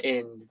her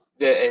in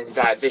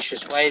like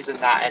vicious ways and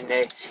that,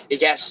 and he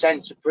gets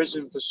sent to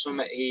prison for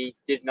something he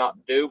did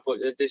not do.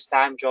 But at this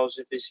time,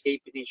 Joseph is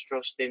keeping his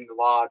trust in the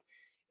Lord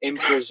in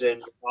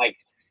prison. Like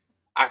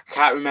I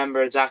can't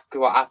remember exactly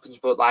what happens,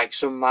 but like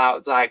some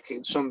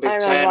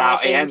big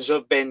turnout. He ends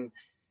up being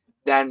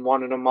then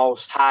one of the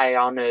most high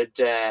honoured.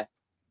 The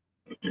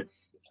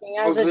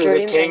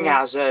king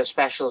has a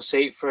special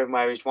seat for him,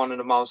 where he's one of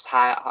the most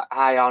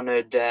high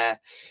honoured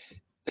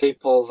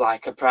people,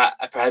 like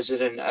a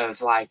president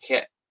of like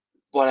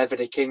whatever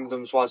the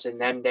kingdoms was in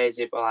them days.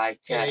 It were like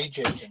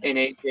in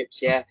Egypt,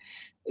 yeah.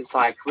 It's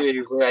like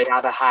we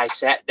had a high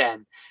set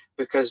then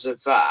because of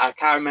I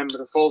can't remember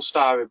the full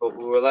story, but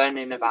we were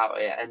learning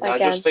about it, and I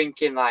was just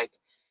thinking like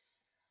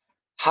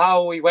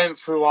how he went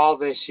through all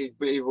this. He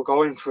were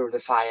going through the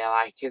fire,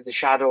 like in the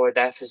shadow of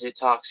death, as it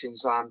talks in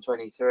Psalm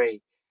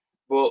 23,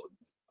 but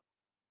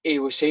he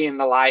was seeing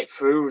the light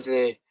through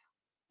the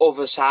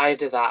other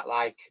side of that.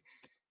 Like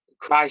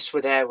Christ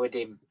were there with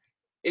him,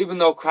 even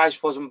though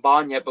Christ wasn't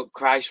born yet, but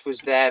Christ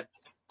was there,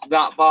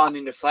 not born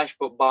in the flesh,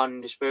 but born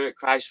in the spirit.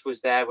 Christ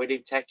was there with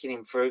him, taking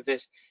him through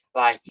this,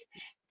 like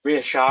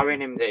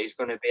reassuring him that he's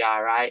going to be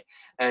all right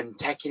and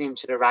taking him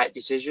to the right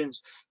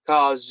decisions.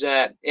 Because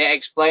it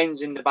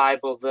explains in the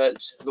Bible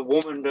that the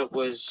woman that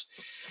was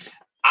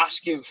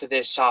asking for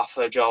this off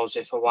of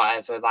Joseph or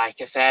whatever, like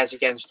affairs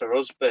against her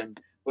husband,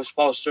 was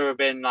supposed to have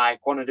been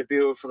like one of the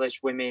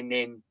beautifulest women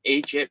in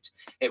Egypt.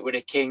 It was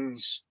a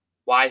king's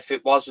wife.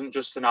 It wasn't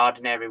just an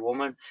ordinary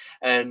woman.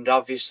 And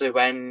obviously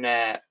when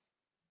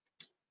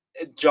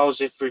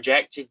Joseph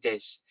rejected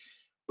this,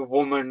 the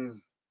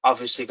woman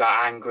obviously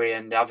got angry,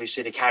 and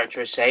obviously the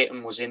character of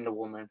Satan was in the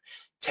woman,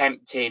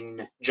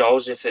 tempting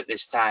Joseph at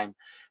this time.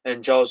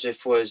 And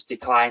Joseph was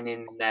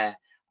declining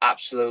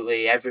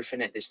absolutely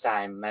everything at this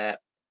time.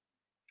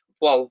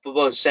 Well,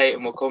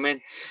 Satan will come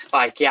in,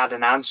 like he had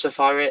an answer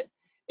for it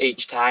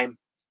each time,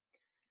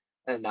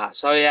 and that.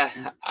 So yeah,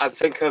 I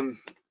think I'm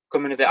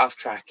coming a bit off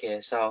track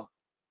here. So,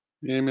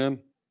 amen.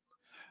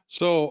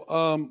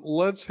 So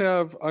let's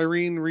have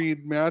Irene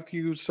read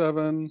Matthew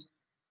 7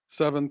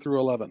 through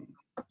 11.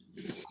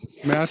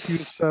 Matthew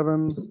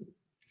 7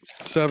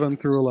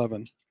 through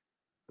 11.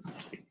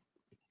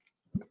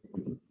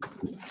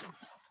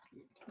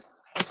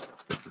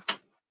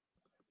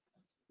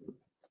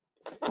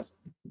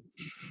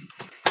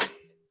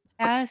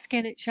 Ask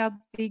and it shall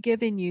be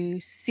given you.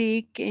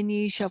 Seek and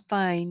ye shall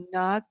find.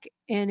 Knock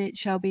and it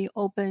shall be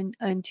opened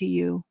unto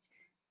you.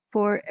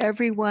 For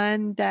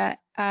everyone that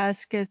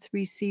asketh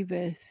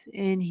receiveth,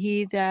 and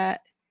he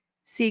that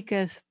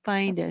seeketh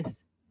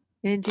findeth,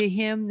 and to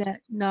him that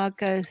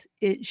knocketh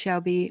it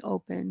shall be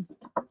opened.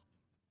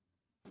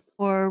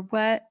 Or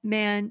what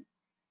man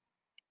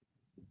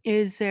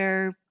is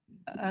there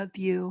of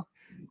you,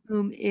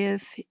 whom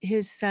if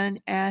his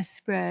son asks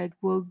bread,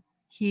 will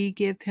he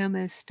give him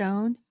a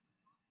stone?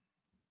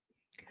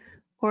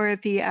 Or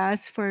if he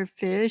asks for a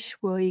fish,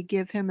 will he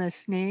give him a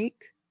snake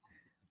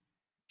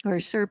or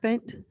a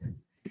serpent?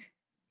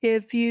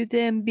 If you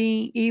then,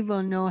 being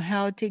evil, know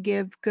how to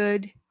give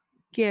good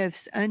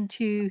gifts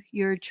unto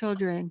your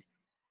children,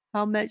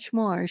 how much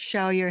more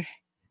shall your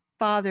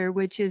Father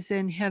which is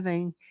in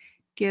heaven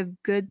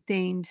give good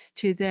things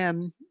to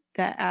them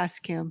that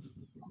ask him?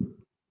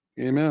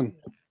 Amen.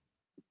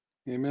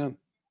 Amen.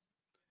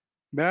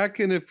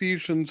 Back in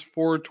Ephesians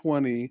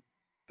 4:20,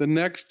 the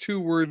next two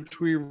words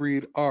we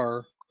read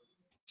are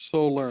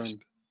so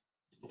learned.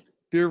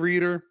 Dear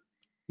reader,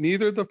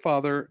 neither the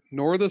Father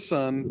nor the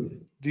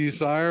Son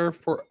desire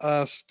for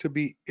us to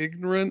be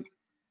ignorant,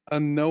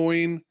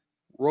 unknowing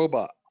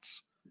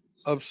robots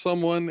of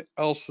someone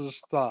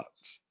else's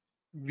thoughts,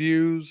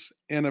 views,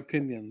 and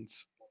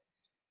opinions.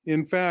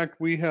 In fact,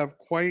 we have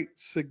quite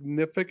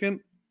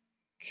significant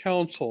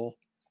counsel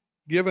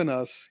given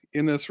us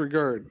in this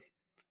regard.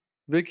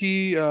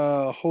 Vicky,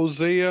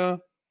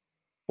 Hosea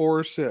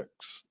 4:6.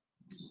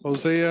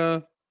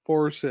 Hosea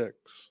 4:6.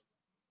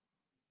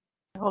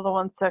 Hold on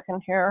 1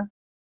 second here.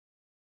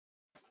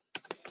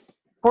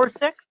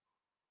 4:6?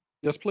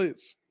 Yes,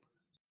 please.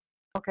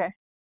 Okay.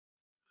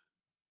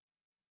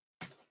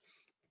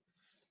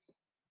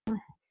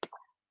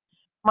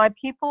 My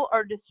people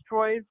are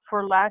destroyed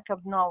for lack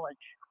of knowledge.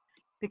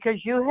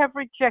 Because you have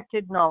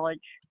rejected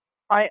knowledge,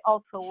 I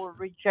also will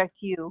reject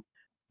you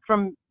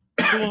from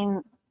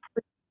being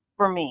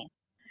for me.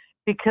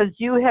 Because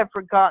you have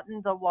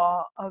forgotten the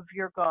law of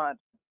your God,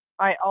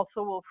 I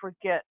also will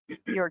forget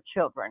your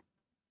children.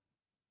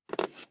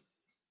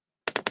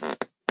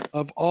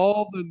 Of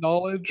all the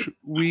knowledge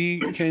we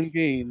can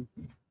gain,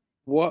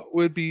 what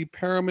would be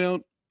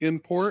paramount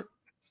import?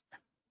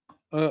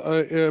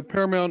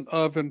 Paramount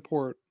of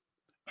import.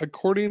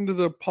 According to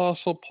the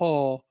Apostle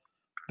Paul,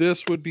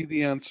 this would be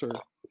the answer.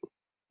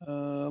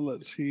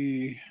 Let's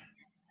see.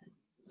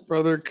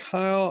 Brother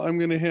Kyle, I'm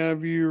going to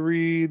have you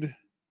read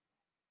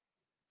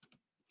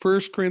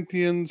 1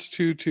 Corinthians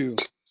 2:2.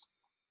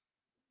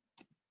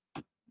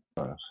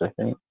 1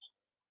 second.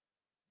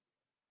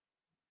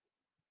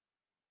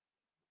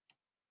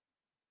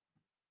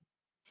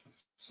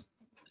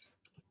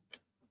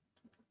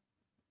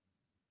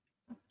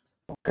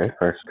 Okay,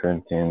 1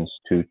 Corinthians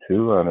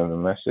 2:2 out of the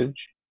Message.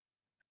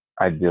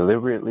 I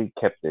deliberately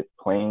kept it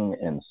plain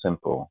and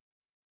simple.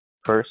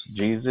 First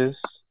Jesus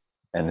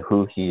and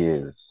who he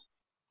is.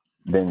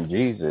 Then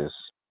Jesus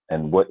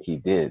and what he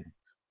did.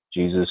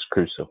 Jesus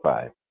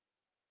crucified.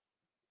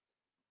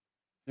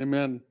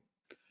 Amen.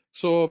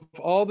 So of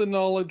all the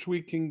knowledge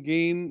we can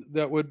gain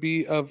that would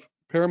be of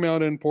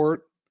paramount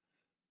import,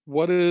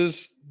 what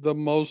is the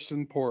most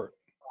important?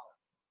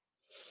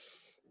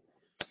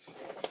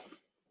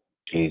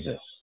 Jesus.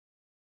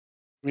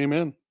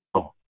 Amen.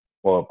 Oh.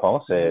 Well,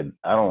 Paul said,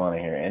 I don't want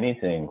to hear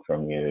anything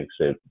from you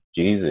except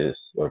Jesus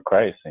or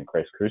Christ and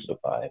Christ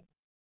crucified.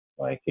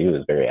 Like, he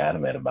was very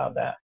adamant about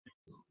that.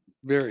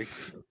 Very.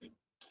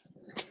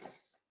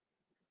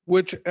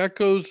 Which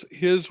echoes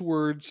his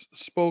words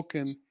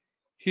spoken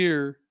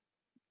here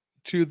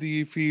to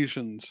the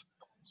Ephesians.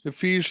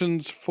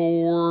 Ephesians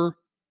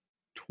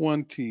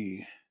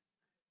 4:20.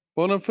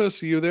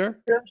 Boniface, are you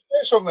there? Can I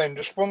say something?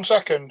 Just 1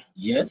 second.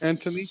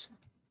 Anthony? Yes.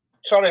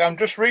 Sorry, I'm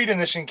just reading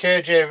this in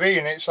KJV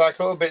and it's like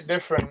a little bit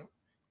different.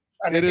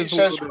 And It it is a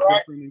little says, bit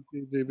different in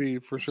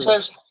KJV for it sure.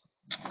 says,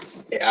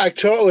 I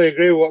totally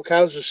agree with what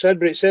Kyle just said,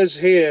 but it says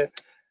here,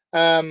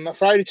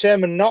 for I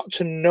determined not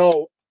to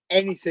know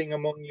anything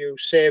among you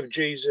save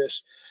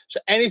Jesus. So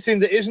anything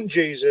that isn't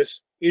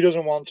Jesus, he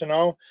doesn't want to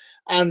know.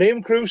 And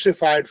him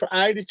crucified, for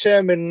I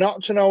determined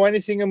not to know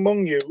anything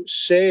among you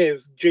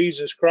save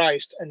Jesus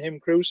Christ and him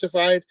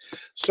crucified.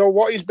 So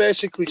what he's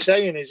basically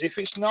saying is, if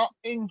it's not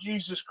in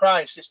Jesus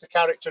Christ, it's the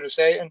character of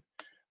Satan.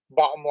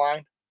 Bottom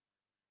line.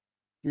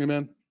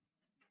 Amen.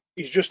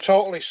 He's just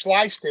totally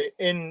sliced it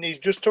in. He's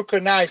just took a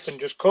knife and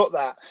just cut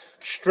that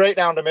straight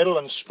down the middle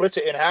and split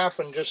it in half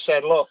and just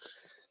said, look,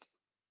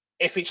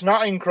 if it's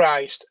not in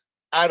Christ,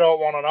 I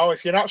don't want to know.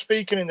 If you're not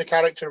speaking in the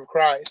character of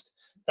Christ,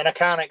 then I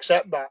can't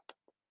accept that.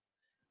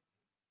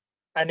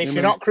 And if you're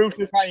Amen. not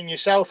crucifying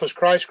yourself as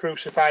Christ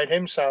crucified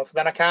himself,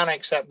 then I can't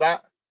accept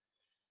that.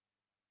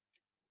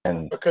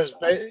 And Because,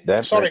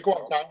 that sorry, go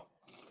on, Kyle.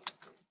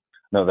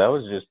 No, that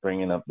was just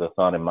bringing up the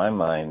thought in my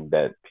mind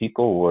that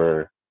people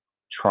were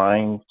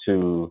trying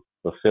to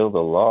fulfill the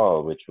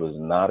law, which was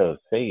not of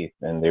faith,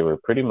 and they were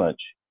pretty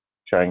much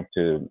trying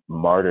to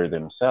martyr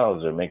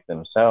themselves or make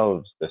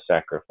themselves the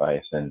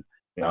sacrifice. And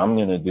I'm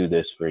going to do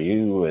this for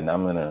you, and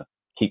I'm going to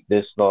keep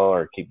this law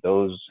or keep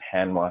those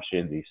hand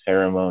washes, these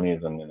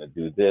ceremonies. I'm going to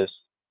do this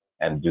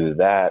and do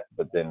that.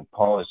 But then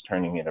Paul is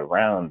turning it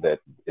around that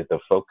the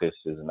focus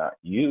is not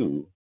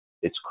you,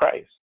 it's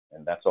Christ.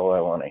 And that's all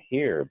I want to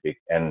hear.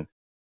 And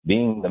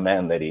being the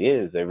man that he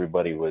is,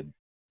 everybody would,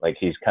 like,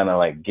 he's kind of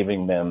like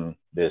giving them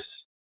this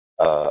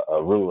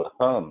a rule of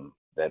thumb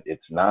that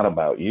it's not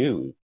about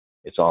you,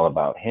 it's all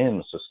about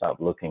him. So stop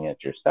looking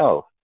at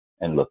yourself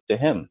and look to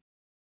him.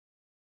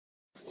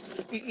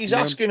 He's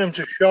Amen. asking them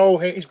to show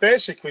him. He's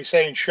basically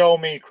saying, show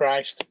me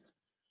Christ.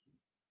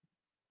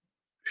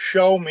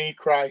 Show me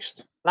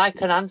Christ. And I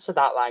can answer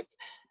that, like,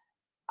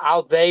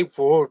 how they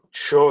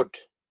should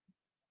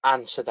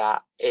answer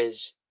that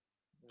is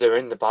they're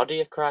in the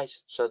body of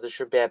Christ, so they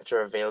should be able to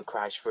reveal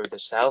Christ through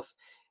themselves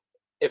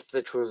if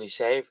they're truly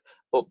saved.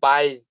 But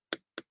by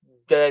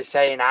they're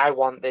saying, I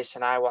want this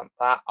and I want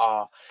that,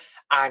 or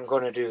I'm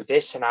going to do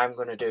this and I'm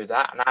going to do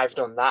that and I've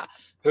done that,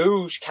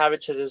 whose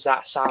character does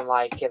that sound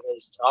like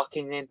he's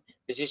talking in?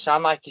 Does he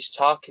sound like he's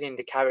talking in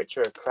the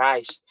character of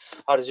Christ,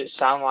 or does it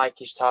sound like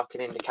he's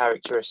talking in the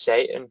character of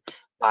Satan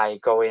by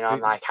going on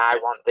like, I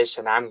want this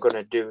and I'm going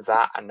to do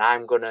that and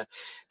I'm going to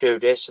do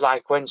this?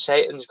 Like when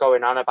Satan's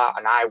going on about,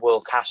 and I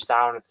will cast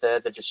down a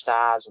third of the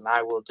stars and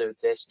I will do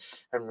this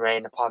and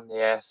rain upon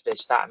the earth,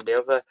 this, that and the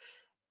other.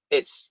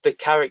 It's the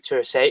character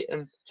of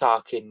Satan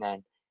talking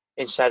then,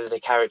 instead of the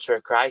character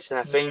of Christ. And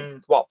I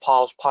think what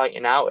Paul's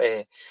pointing out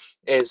here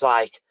is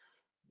like,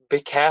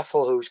 be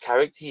careful whose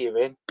character you're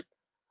in,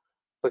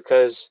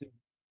 because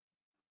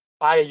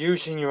by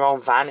using your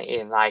own vanity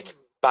and like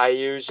by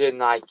using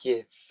like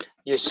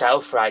your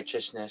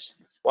self-righteousness,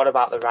 what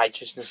about the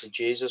righteousness of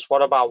Jesus?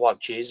 What about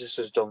what Jesus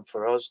has done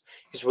for us?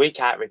 Because we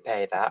can't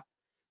repay that.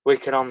 We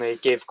can only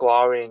give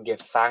glory and give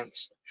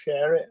thanks.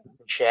 Share it.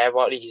 And share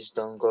what he's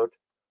done good.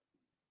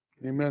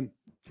 Amen.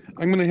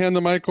 I'm going to hand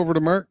the mic over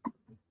to Mark.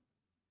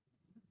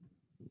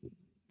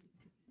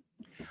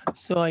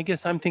 So I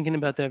guess I'm thinking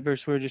about that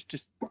verse we were just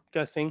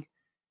discussing,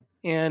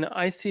 and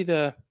I see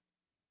the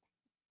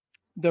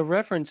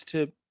reference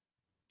to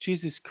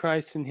Jesus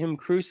Christ and him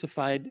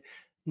crucified,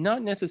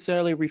 not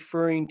necessarily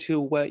referring to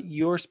what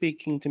you're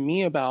speaking to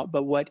me about,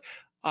 but what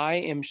I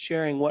am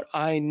sharing, what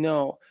I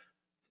know.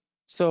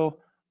 So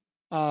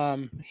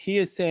he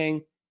is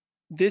saying,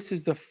 this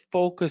is the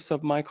focus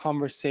of my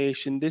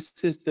conversation. This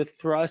is the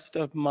thrust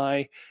of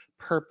my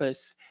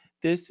purpose.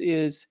 This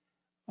is,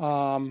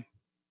 I'm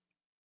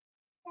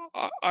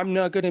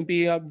not going to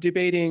be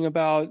debating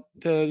about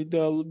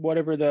the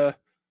whatever the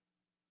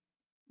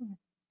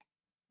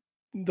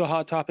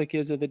hot topic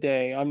is of the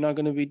day. I'm not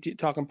going to be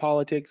talking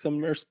politics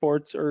or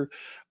sports or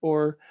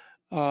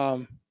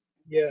whatever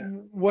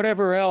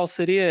else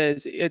it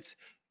is. It's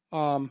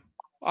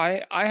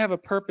I have a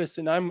purpose,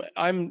 and I'm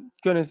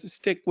going to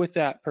stick with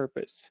that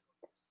purpose.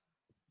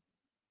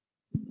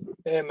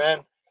 Amen.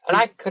 And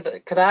I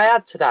could I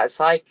add to that? It's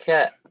like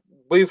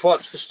we've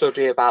watched a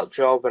study about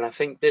Job, and I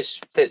think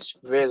this fits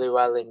really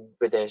well in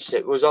with this.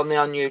 It was only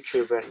on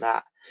YouTube and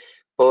that,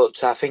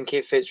 but I think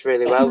it fits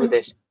really well with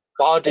this.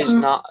 God is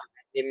not a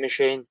vending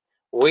machine.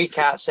 We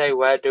can't say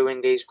we're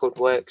doing these good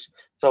works,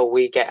 so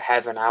we get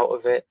heaven out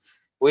of it.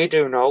 We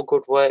do no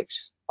good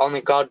works.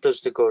 Only God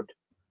does the good.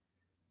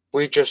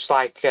 We just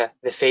like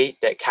the feet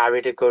that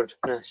carry the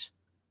goodness.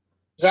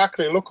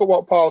 Exactly. Look at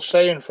what Paul's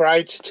saying. For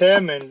I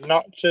determined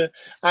not to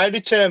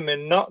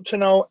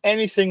know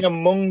anything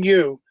among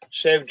you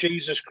save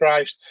Jesus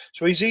Christ.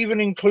 So he's even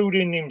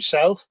including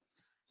himself.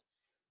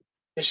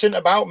 It isn't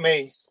about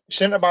me. It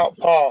isn't about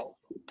Paul.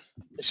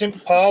 It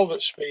isn't Paul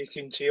that's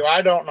speaking to you.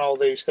 I don't know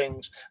these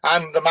things.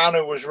 I'm the man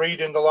who was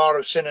reading the law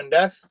of sin and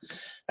death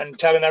and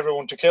telling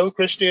everyone to kill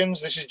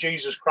Christians. This is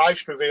Jesus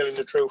Christ revealing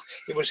the truth.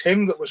 It was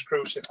him that was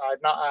crucified,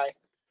 not I.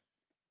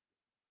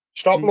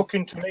 Stop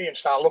looking to me and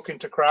start looking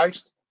to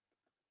Christ.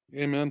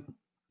 Amen.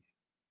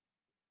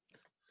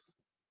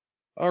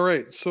 All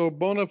right. So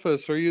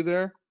Boniface, are you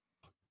there?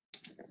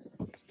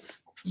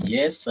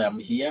 Yes, I'm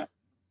here.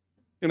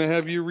 Can I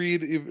have you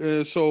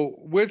read? So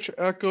which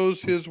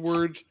echoes his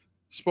words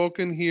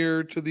spoken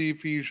here to the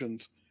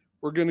Ephesians?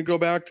 We're going to go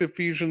back to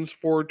Ephesians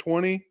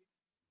 4:20.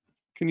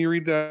 Can you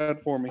read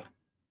that for me?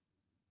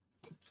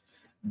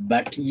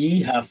 But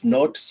ye have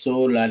not so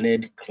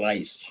learned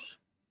Christ.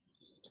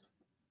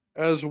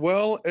 As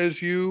well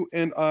as you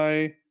and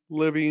I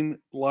living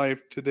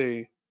life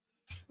today.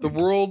 The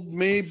world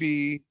may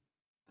be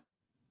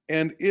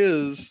and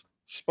is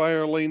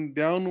spiraling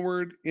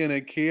downward in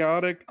a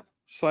chaotic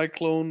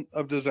cyclone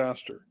of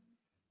disaster,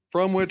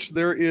 from which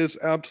there is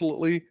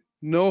absolutely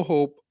no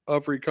hope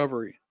of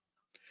recovery.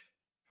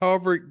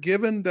 However,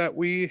 given that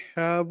we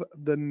have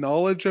the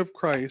knowledge of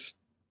Christ,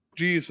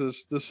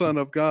 Jesus, the Son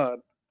of God,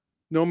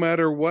 no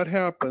matter what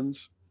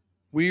happens,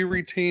 we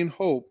retain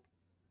hope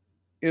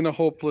in a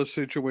hopeless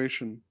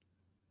situation.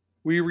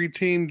 We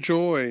retain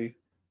joy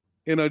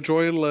in a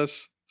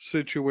joyless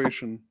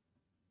situation.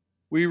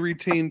 We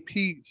retain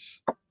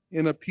peace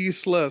in a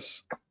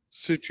peaceless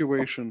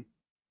situation.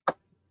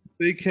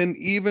 They can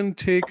even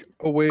take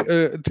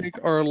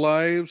our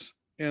lives,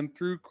 and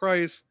through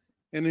Christ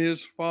and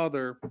his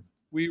Father,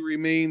 we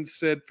remain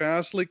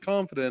steadfastly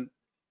confident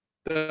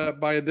that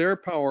by their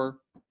power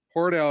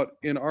poured out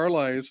in our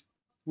lives,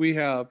 we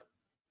have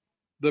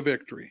the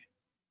victory.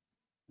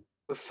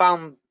 We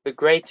found the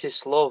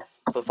greatest love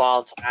of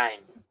all time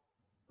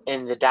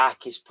in the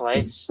darkest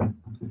place,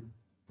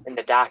 in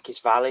the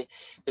darkest valley,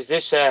 because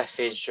this earth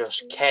is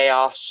just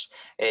chaos,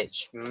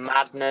 it's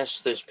madness.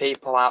 There's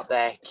people out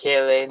there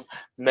killing,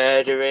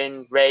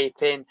 murdering,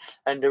 raping,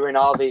 and doing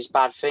all these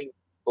bad things.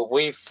 But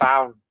we've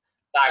found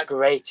that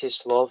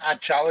greatest love. I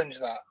challenge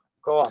that.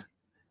 Go on.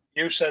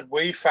 You said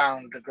we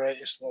found the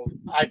greatest love.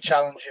 I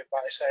challenge it by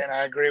saying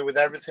I agree with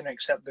everything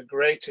except the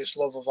greatest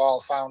love of all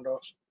found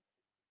us.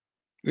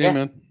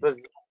 Amen. But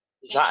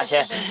yeah.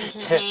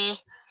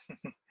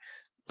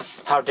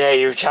 How dare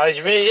you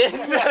challenge me?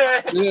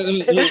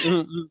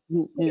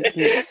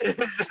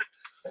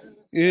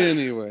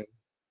 Anyway,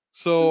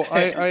 so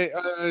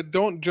I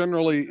don't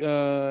generally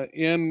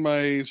end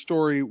my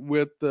story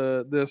with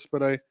this,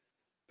 but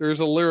there's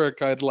a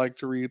lyric I'd like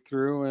to read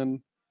through,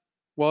 and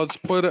well, it's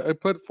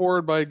put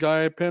forward by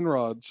Guy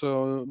Penrod,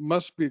 so it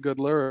must be a good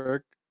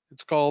lyric.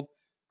 It's called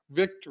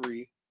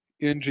 "Victory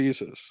in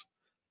Jesus."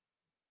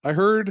 I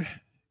heard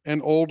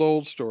an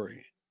old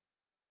story,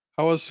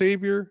 how a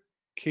Savior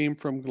came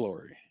from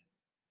glory,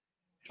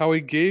 how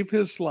he gave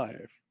his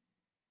life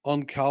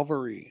on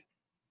Calvary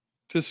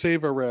to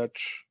save a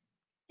wretch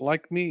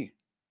like me.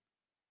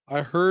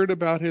 I heard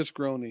about his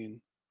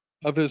groaning,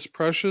 of his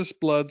precious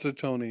blood's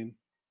atoning.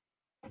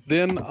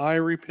 Then I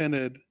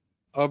repented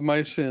of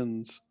my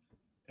sins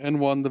and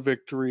won the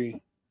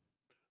victory.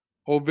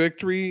 Oh,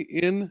 victory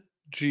in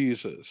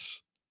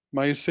Jesus,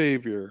 my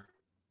Savior,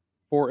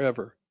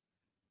 forever.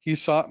 He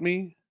sought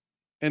me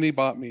and he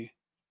bought me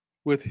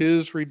with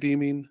his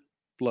redeeming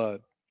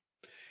blood.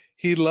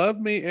 He loved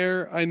me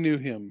ere I knew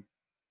him,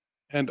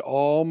 and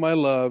all my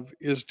love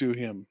is due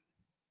him.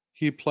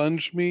 He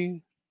plunged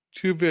me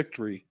to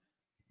victory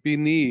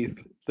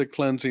beneath the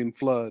cleansing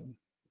flood.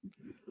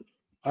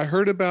 I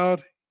heard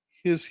about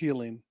his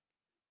healing,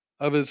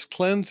 of his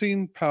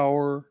cleansing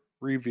power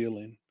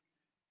revealing,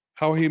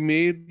 how he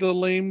made the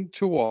lame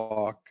to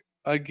walk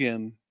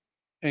again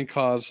and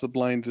caused the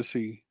blind to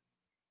see.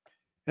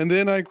 And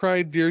then I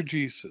cried, Dear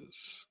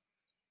Jesus,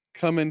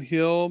 come and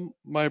heal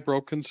my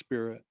broken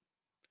spirit.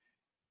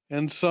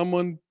 And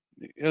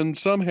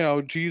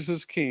somehow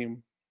Jesus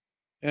came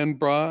and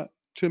brought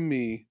to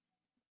me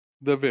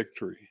the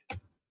victory.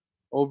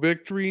 Oh,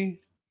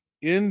 victory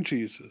in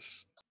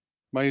Jesus,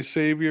 my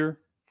Savior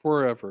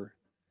forever.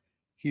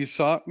 He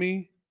sought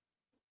me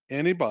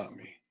and he bought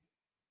me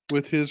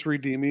with his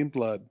redeeming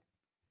blood.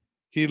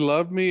 He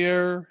loved me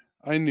ere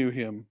I knew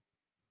him.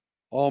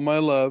 All my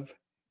love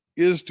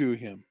is due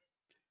him.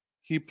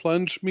 He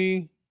plunged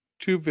me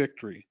to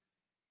victory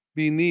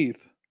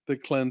beneath the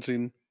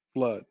cleansing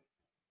flood.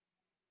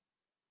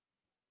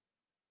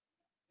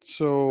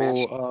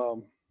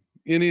 So,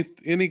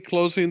 any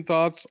closing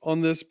thoughts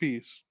on this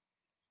piece?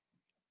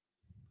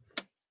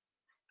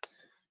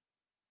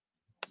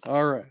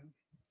 All right.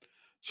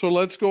 So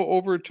let's go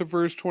over to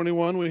verse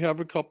 21. We have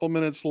a couple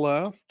minutes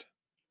left.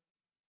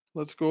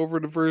 Let's go over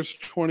to verse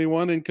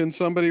 21. And can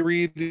somebody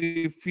read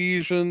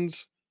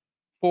Ephesians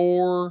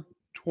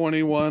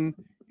 4:21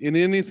 in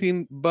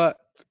anything but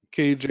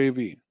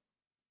KJV?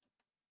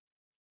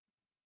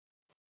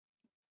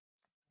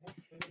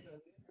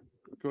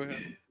 Go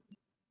ahead.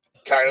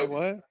 Kyle.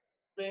 What?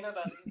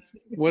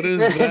 What is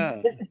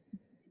that?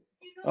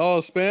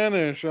 Oh,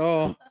 Spanish.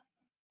 Oh,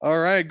 all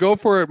right. Go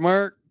for it,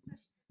 Mark.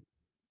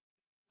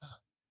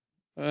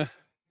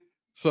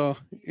 So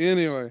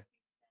anyway,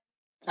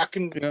 I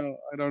can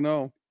I don't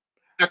know.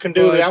 do the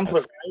But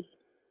amplified.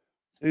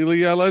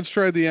 yeah, let's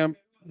try the amp.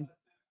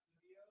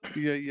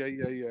 Yeah.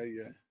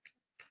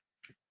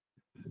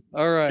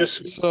 All right.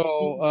 Just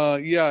So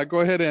yeah, go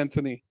ahead,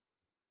 Anthony.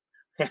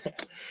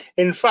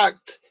 in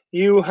fact,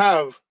 you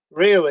have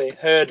really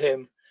heard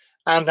him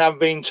and have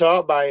been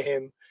taught by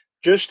him,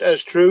 just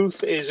as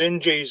truth is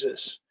in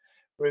Jesus,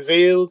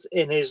 revealed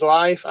in his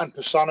life and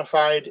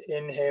personified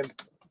in him.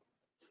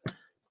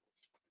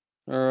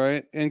 All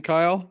right. And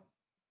Kyle?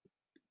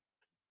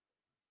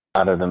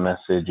 Out of the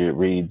Message, it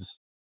reads,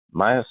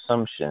 My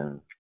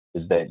assumption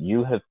is that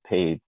you have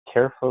paid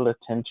careful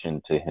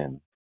attention to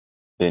him,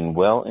 been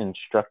well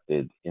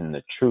instructed in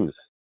the truth,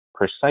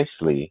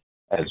 precisely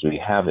as we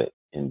have it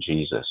in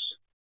Jesus.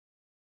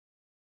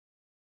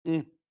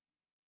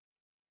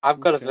 I've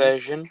got Okay. a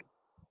version,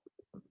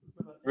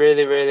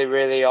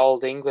 really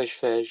old English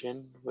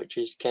version, which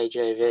is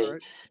KJV. All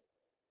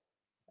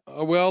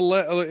right. Well,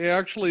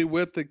 actually,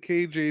 with the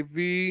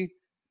KJV,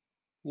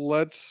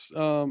 let's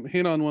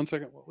hang on one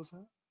second. What was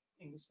that?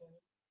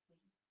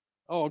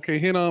 Oh, okay.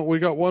 Hang on. We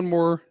got one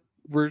more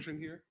version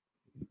here.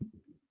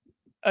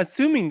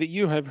 Assuming that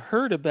you have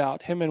heard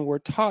about him and were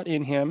taught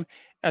in him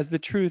as the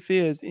truth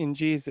is in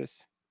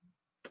Jesus.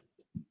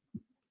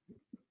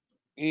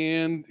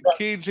 And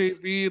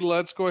KJV,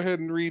 let's go ahead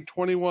and read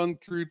 21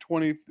 through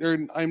 20, or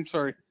I'm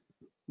sorry,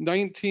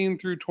 19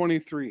 through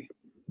 23.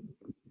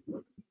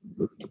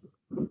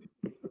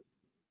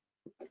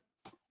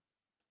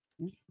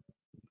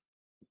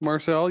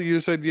 Marcel,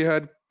 you said you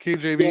had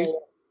KJV?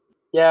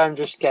 Yeah, I'm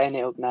just getting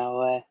it up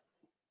now.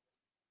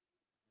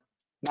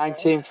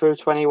 19 through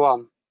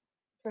 21.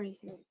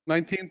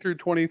 19 through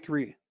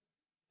 23.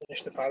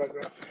 Finish the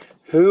paragraph.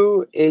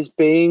 Who is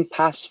being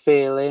past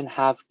feeling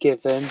have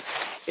given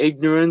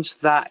ignorance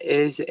that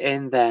is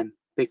in them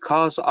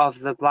because of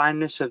the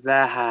blindness of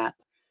their heart,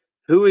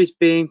 who is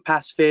being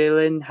past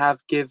feeling have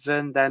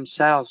given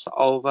themselves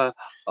over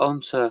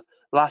unto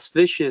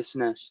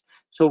lasciviousness,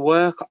 to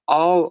work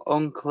all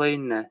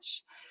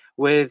uncleanness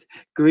with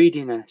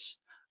greediness.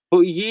 But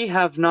ye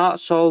have not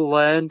so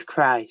learned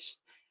Christ,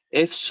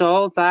 if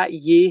so that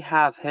ye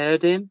have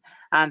heard him,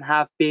 and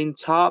have been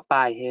taught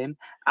by him,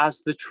 as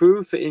the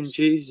truth in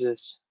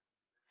Jesus,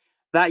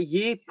 that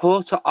ye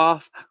put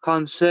off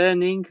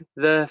concerning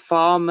the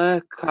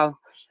former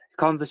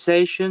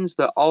conversations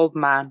the old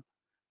man,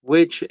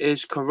 which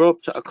is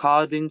corrupt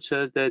according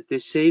to the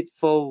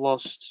deceitful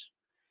lusts,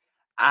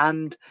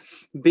 and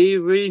be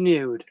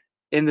renewed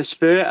in the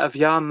spirit of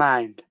your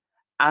mind,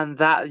 and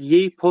that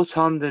ye put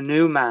on the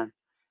new man,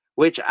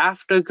 which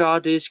after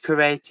God is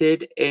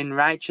created in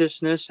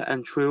righteousness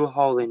and true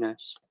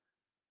holiness.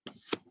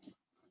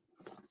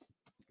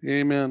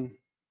 Amen.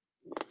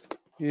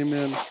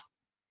 Amen.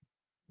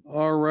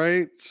 All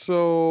right.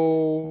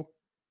 So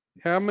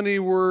how many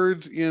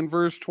words in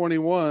verse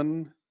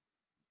 21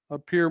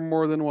 appear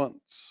more than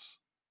once?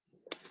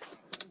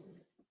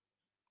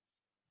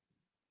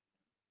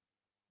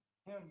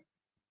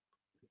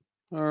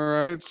 All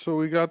right. So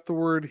we got the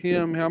word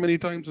him. How many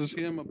times is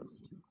him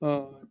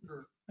occur?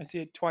 I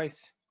see it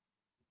twice.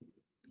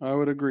 I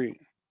would agree.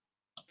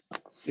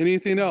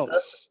 Anything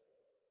else?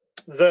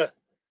 The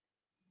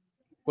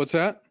What's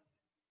that?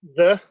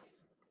 the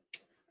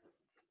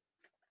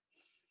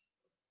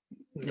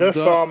The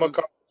former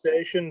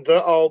conversation,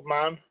 the old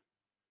man.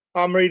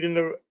 Am I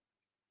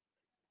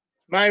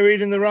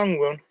reading the wrong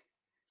one?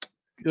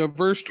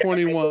 verse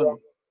 21.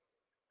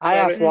 I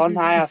have one,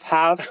 I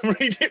have. I'm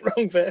reading it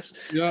wrong first.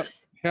 Yeah,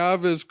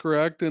 have is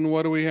correct. And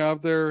what do we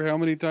have there? How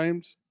many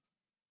times?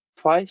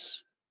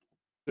 Twice.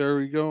 There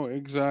we go.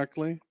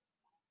 Exactly.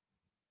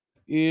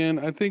 And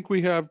I think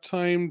we have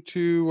time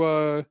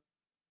to,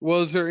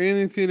 well, is there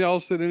anything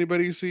else that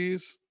anybody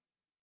sees?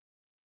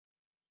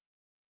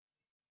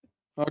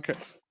 Okay.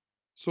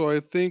 So I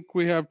think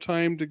we have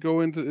time to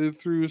go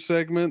through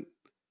segment.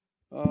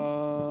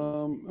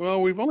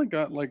 Well, we've only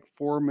got like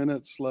 4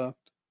 minutes left.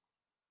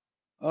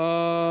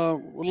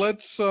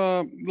 Let's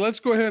go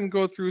ahead and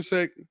go through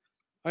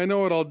I know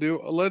what I'll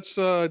do. Let's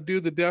do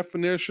the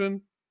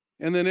definition,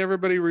 and then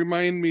everybody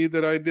remind me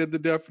that I did the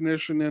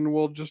definition, and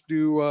we'll just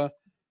do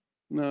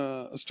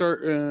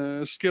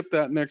skip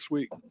that next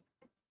week.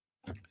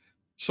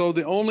 So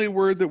the only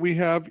word that we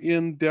have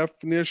in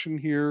definition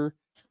here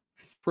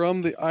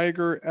from the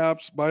Eiger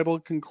Apps Bible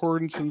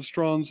Concordance and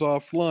Strong's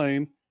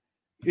Offline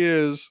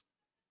is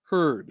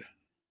heard,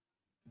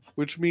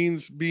 which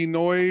means be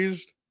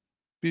noised,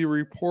 be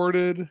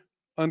reported,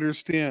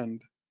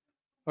 understand.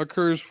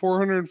 Occurs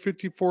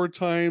 454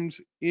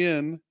 times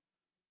in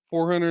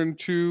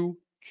 402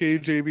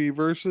 KJV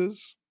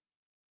verses.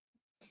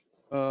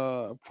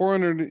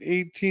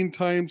 418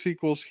 times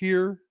equals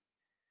hear.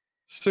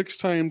 6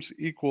 times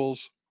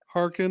equals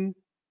hearken.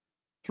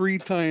 3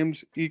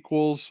 times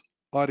equals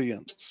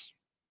audience.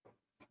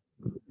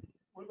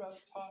 What about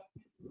taught?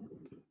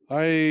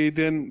 I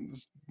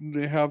didn't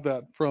have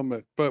that from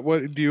it, but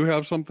what do you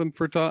have something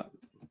for taught?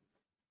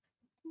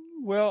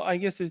 Well, I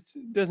guess it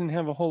doesn't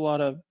have a whole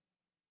lot of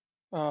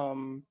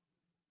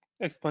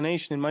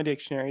explanation in my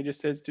dictionary. It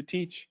just says to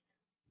teach.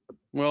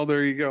 Well,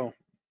 there you go.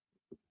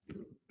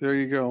 There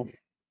you go.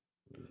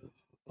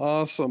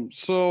 Awesome.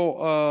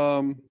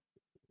 So,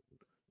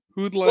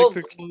 who'd like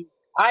to close?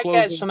 I close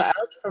get it? something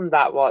else from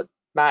that, what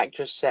Mark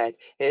just said.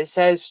 It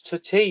says to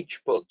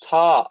teach, but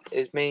taught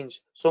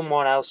means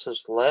someone else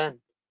has learned.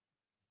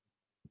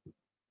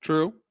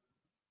 True.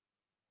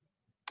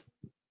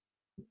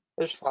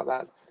 Just thought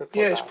that.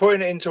 Yeah, it's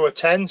putting it into a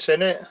tense,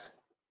 isn't it?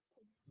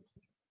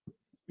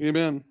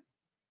 Amen.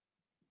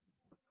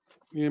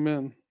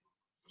 Amen.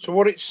 So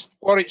what it's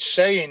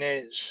saying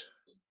is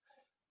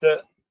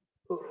that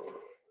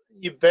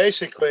you've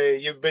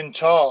been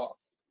taught.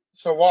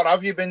 So what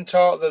have you been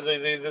taught? That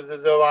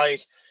they're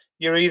like,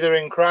 you're either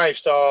in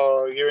Christ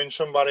or you're in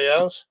somebody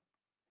else.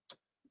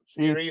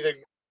 So you're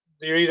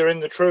either in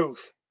the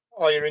truth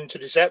or you're into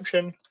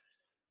deception,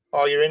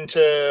 or you're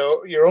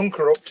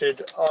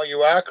uncorrupted or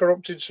you are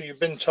corrupted. So you've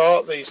been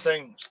taught these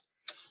things.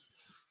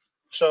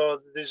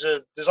 So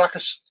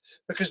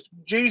because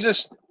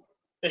Jesus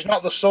is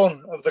not the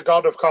son of the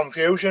God of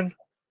confusion.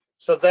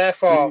 So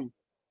therefore,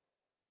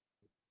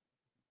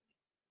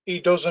 he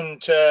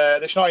doesn't.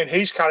 It's not in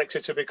his character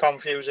to be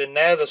confusing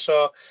neither.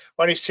 So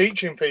when he's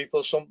teaching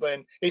people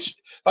something, it's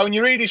like when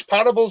you read his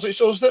parables,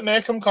 it's us that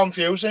make them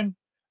confusing.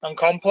 and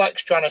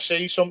complex, trying to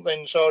see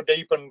something so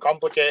deep and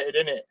complicated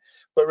in it.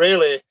 But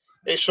really,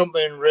 it's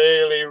something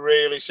really,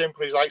 really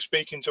simple. It's like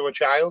speaking to a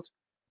child.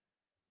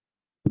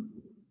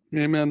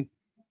 Amen.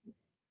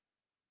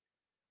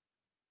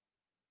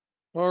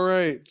 All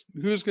right.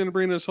 Who's going to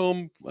bring us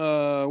home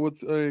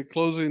with a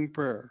closing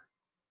prayer?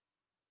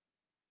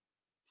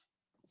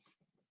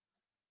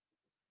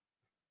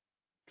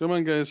 Come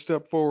on, guys,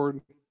 step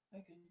forward.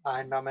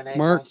 I nominate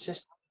Mark? my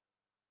sister.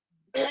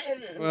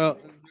 Well,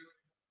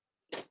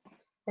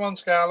 Come on,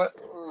 Scarlett.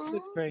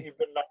 Let's pray. You've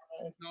been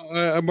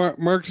nominated. no,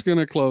 Mark's going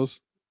to close.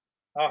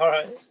 All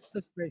right.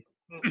 Let's pray.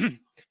 Mm.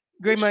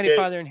 Great mighty Escape.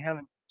 Father in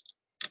heaven,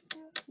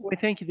 we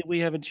thank you that we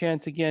have a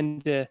chance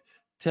again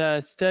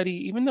to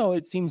study, even though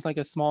it seems like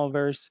a small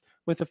verse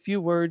with a few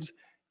words,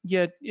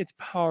 yet it's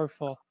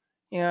powerful.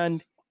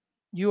 And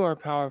you are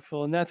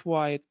powerful, and that's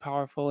why it's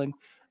powerful.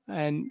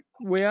 And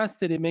we ask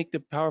that it make the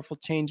powerful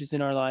changes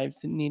in our lives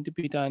that need to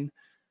be done,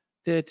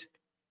 that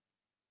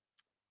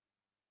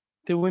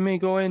we may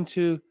go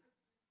into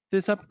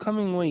this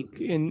upcoming week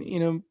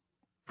in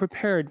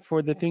prepared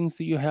for the things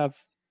that you have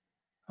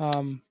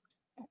um,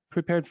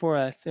 prepared for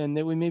us, and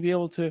that we may be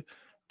able to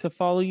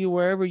follow you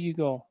wherever you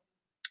go.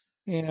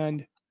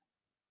 And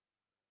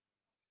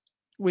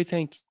we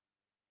thank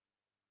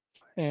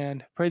you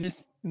and pray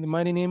this in the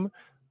mighty name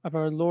of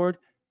our Lord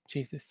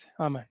Jesus.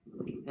 Amen.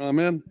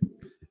 Amen.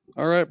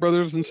 All right,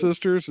 brothers and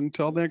sisters,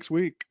 until next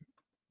week.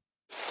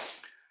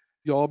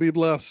 Y'all be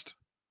blessed.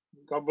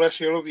 God bless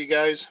you. Love you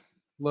guys.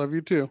 Love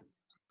you too.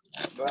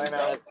 Bye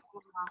now.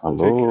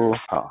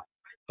 Aloha.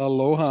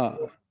 Aloha.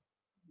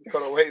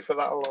 Gotta wait for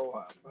that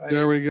aloha. Bye.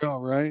 There we go,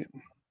 right?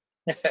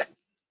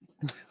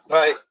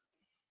 Bye.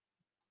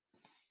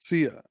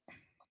 See ya.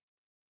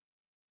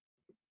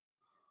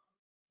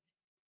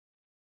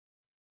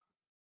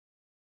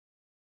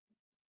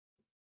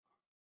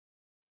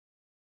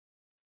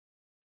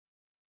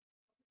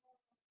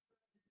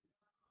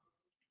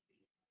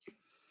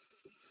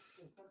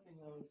 Something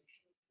I was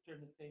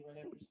starting to say right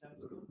after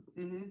Sabbath,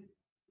 Mm-hmm.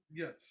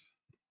 Yes.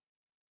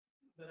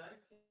 but I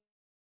say,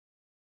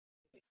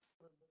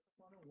 look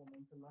upon a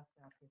woman to lust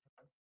after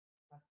her,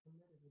 hath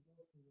committed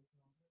adultery with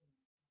her already.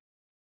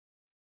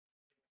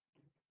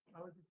 I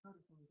was just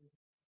noticing that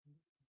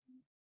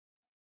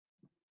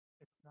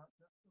it's not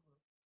just the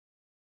look,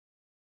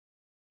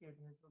 it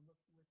is the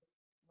look with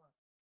lust.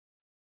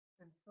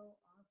 And so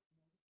often,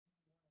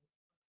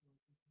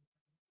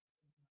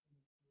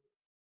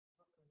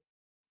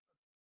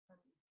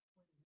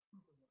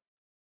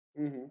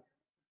 Mm-hmm.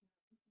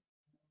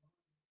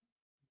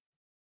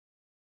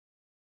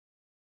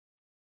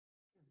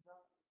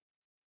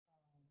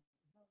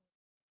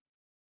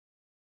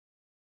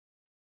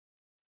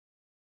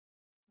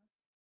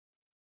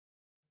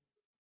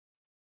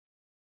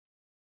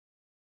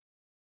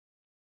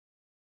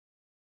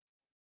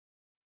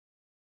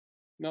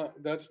 No,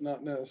 that's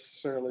not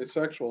necessarily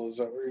sexual. Is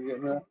that what you're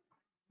getting at?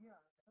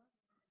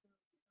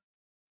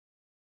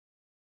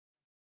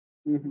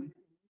 Mm-hmm.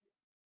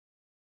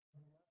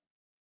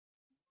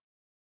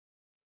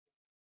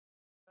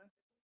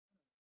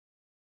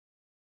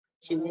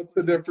 So what's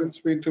the difference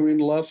between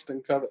lust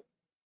and covet?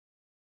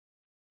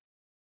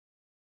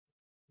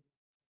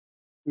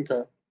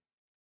 Okay.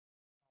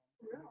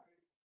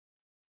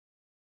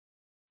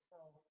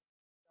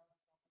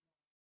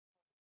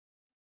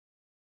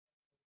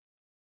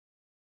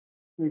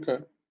 Okay.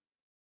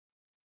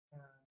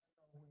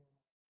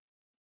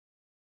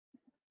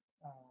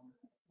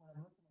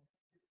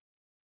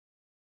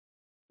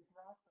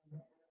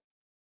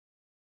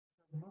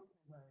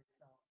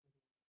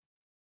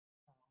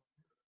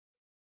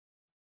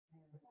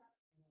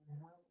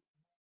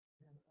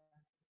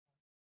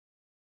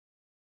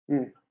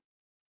 Mm.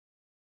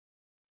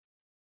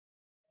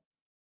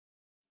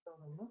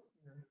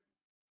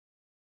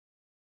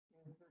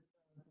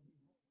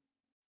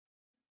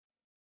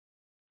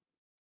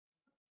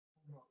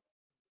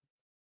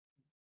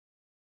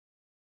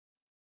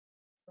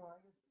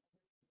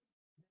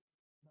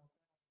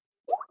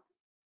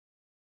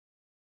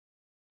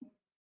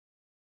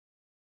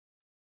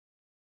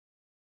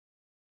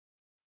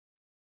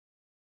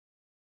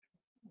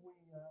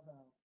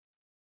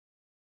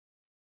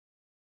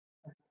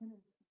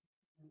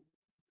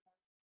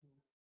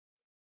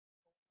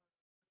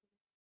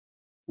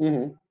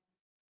 Mm-hmm.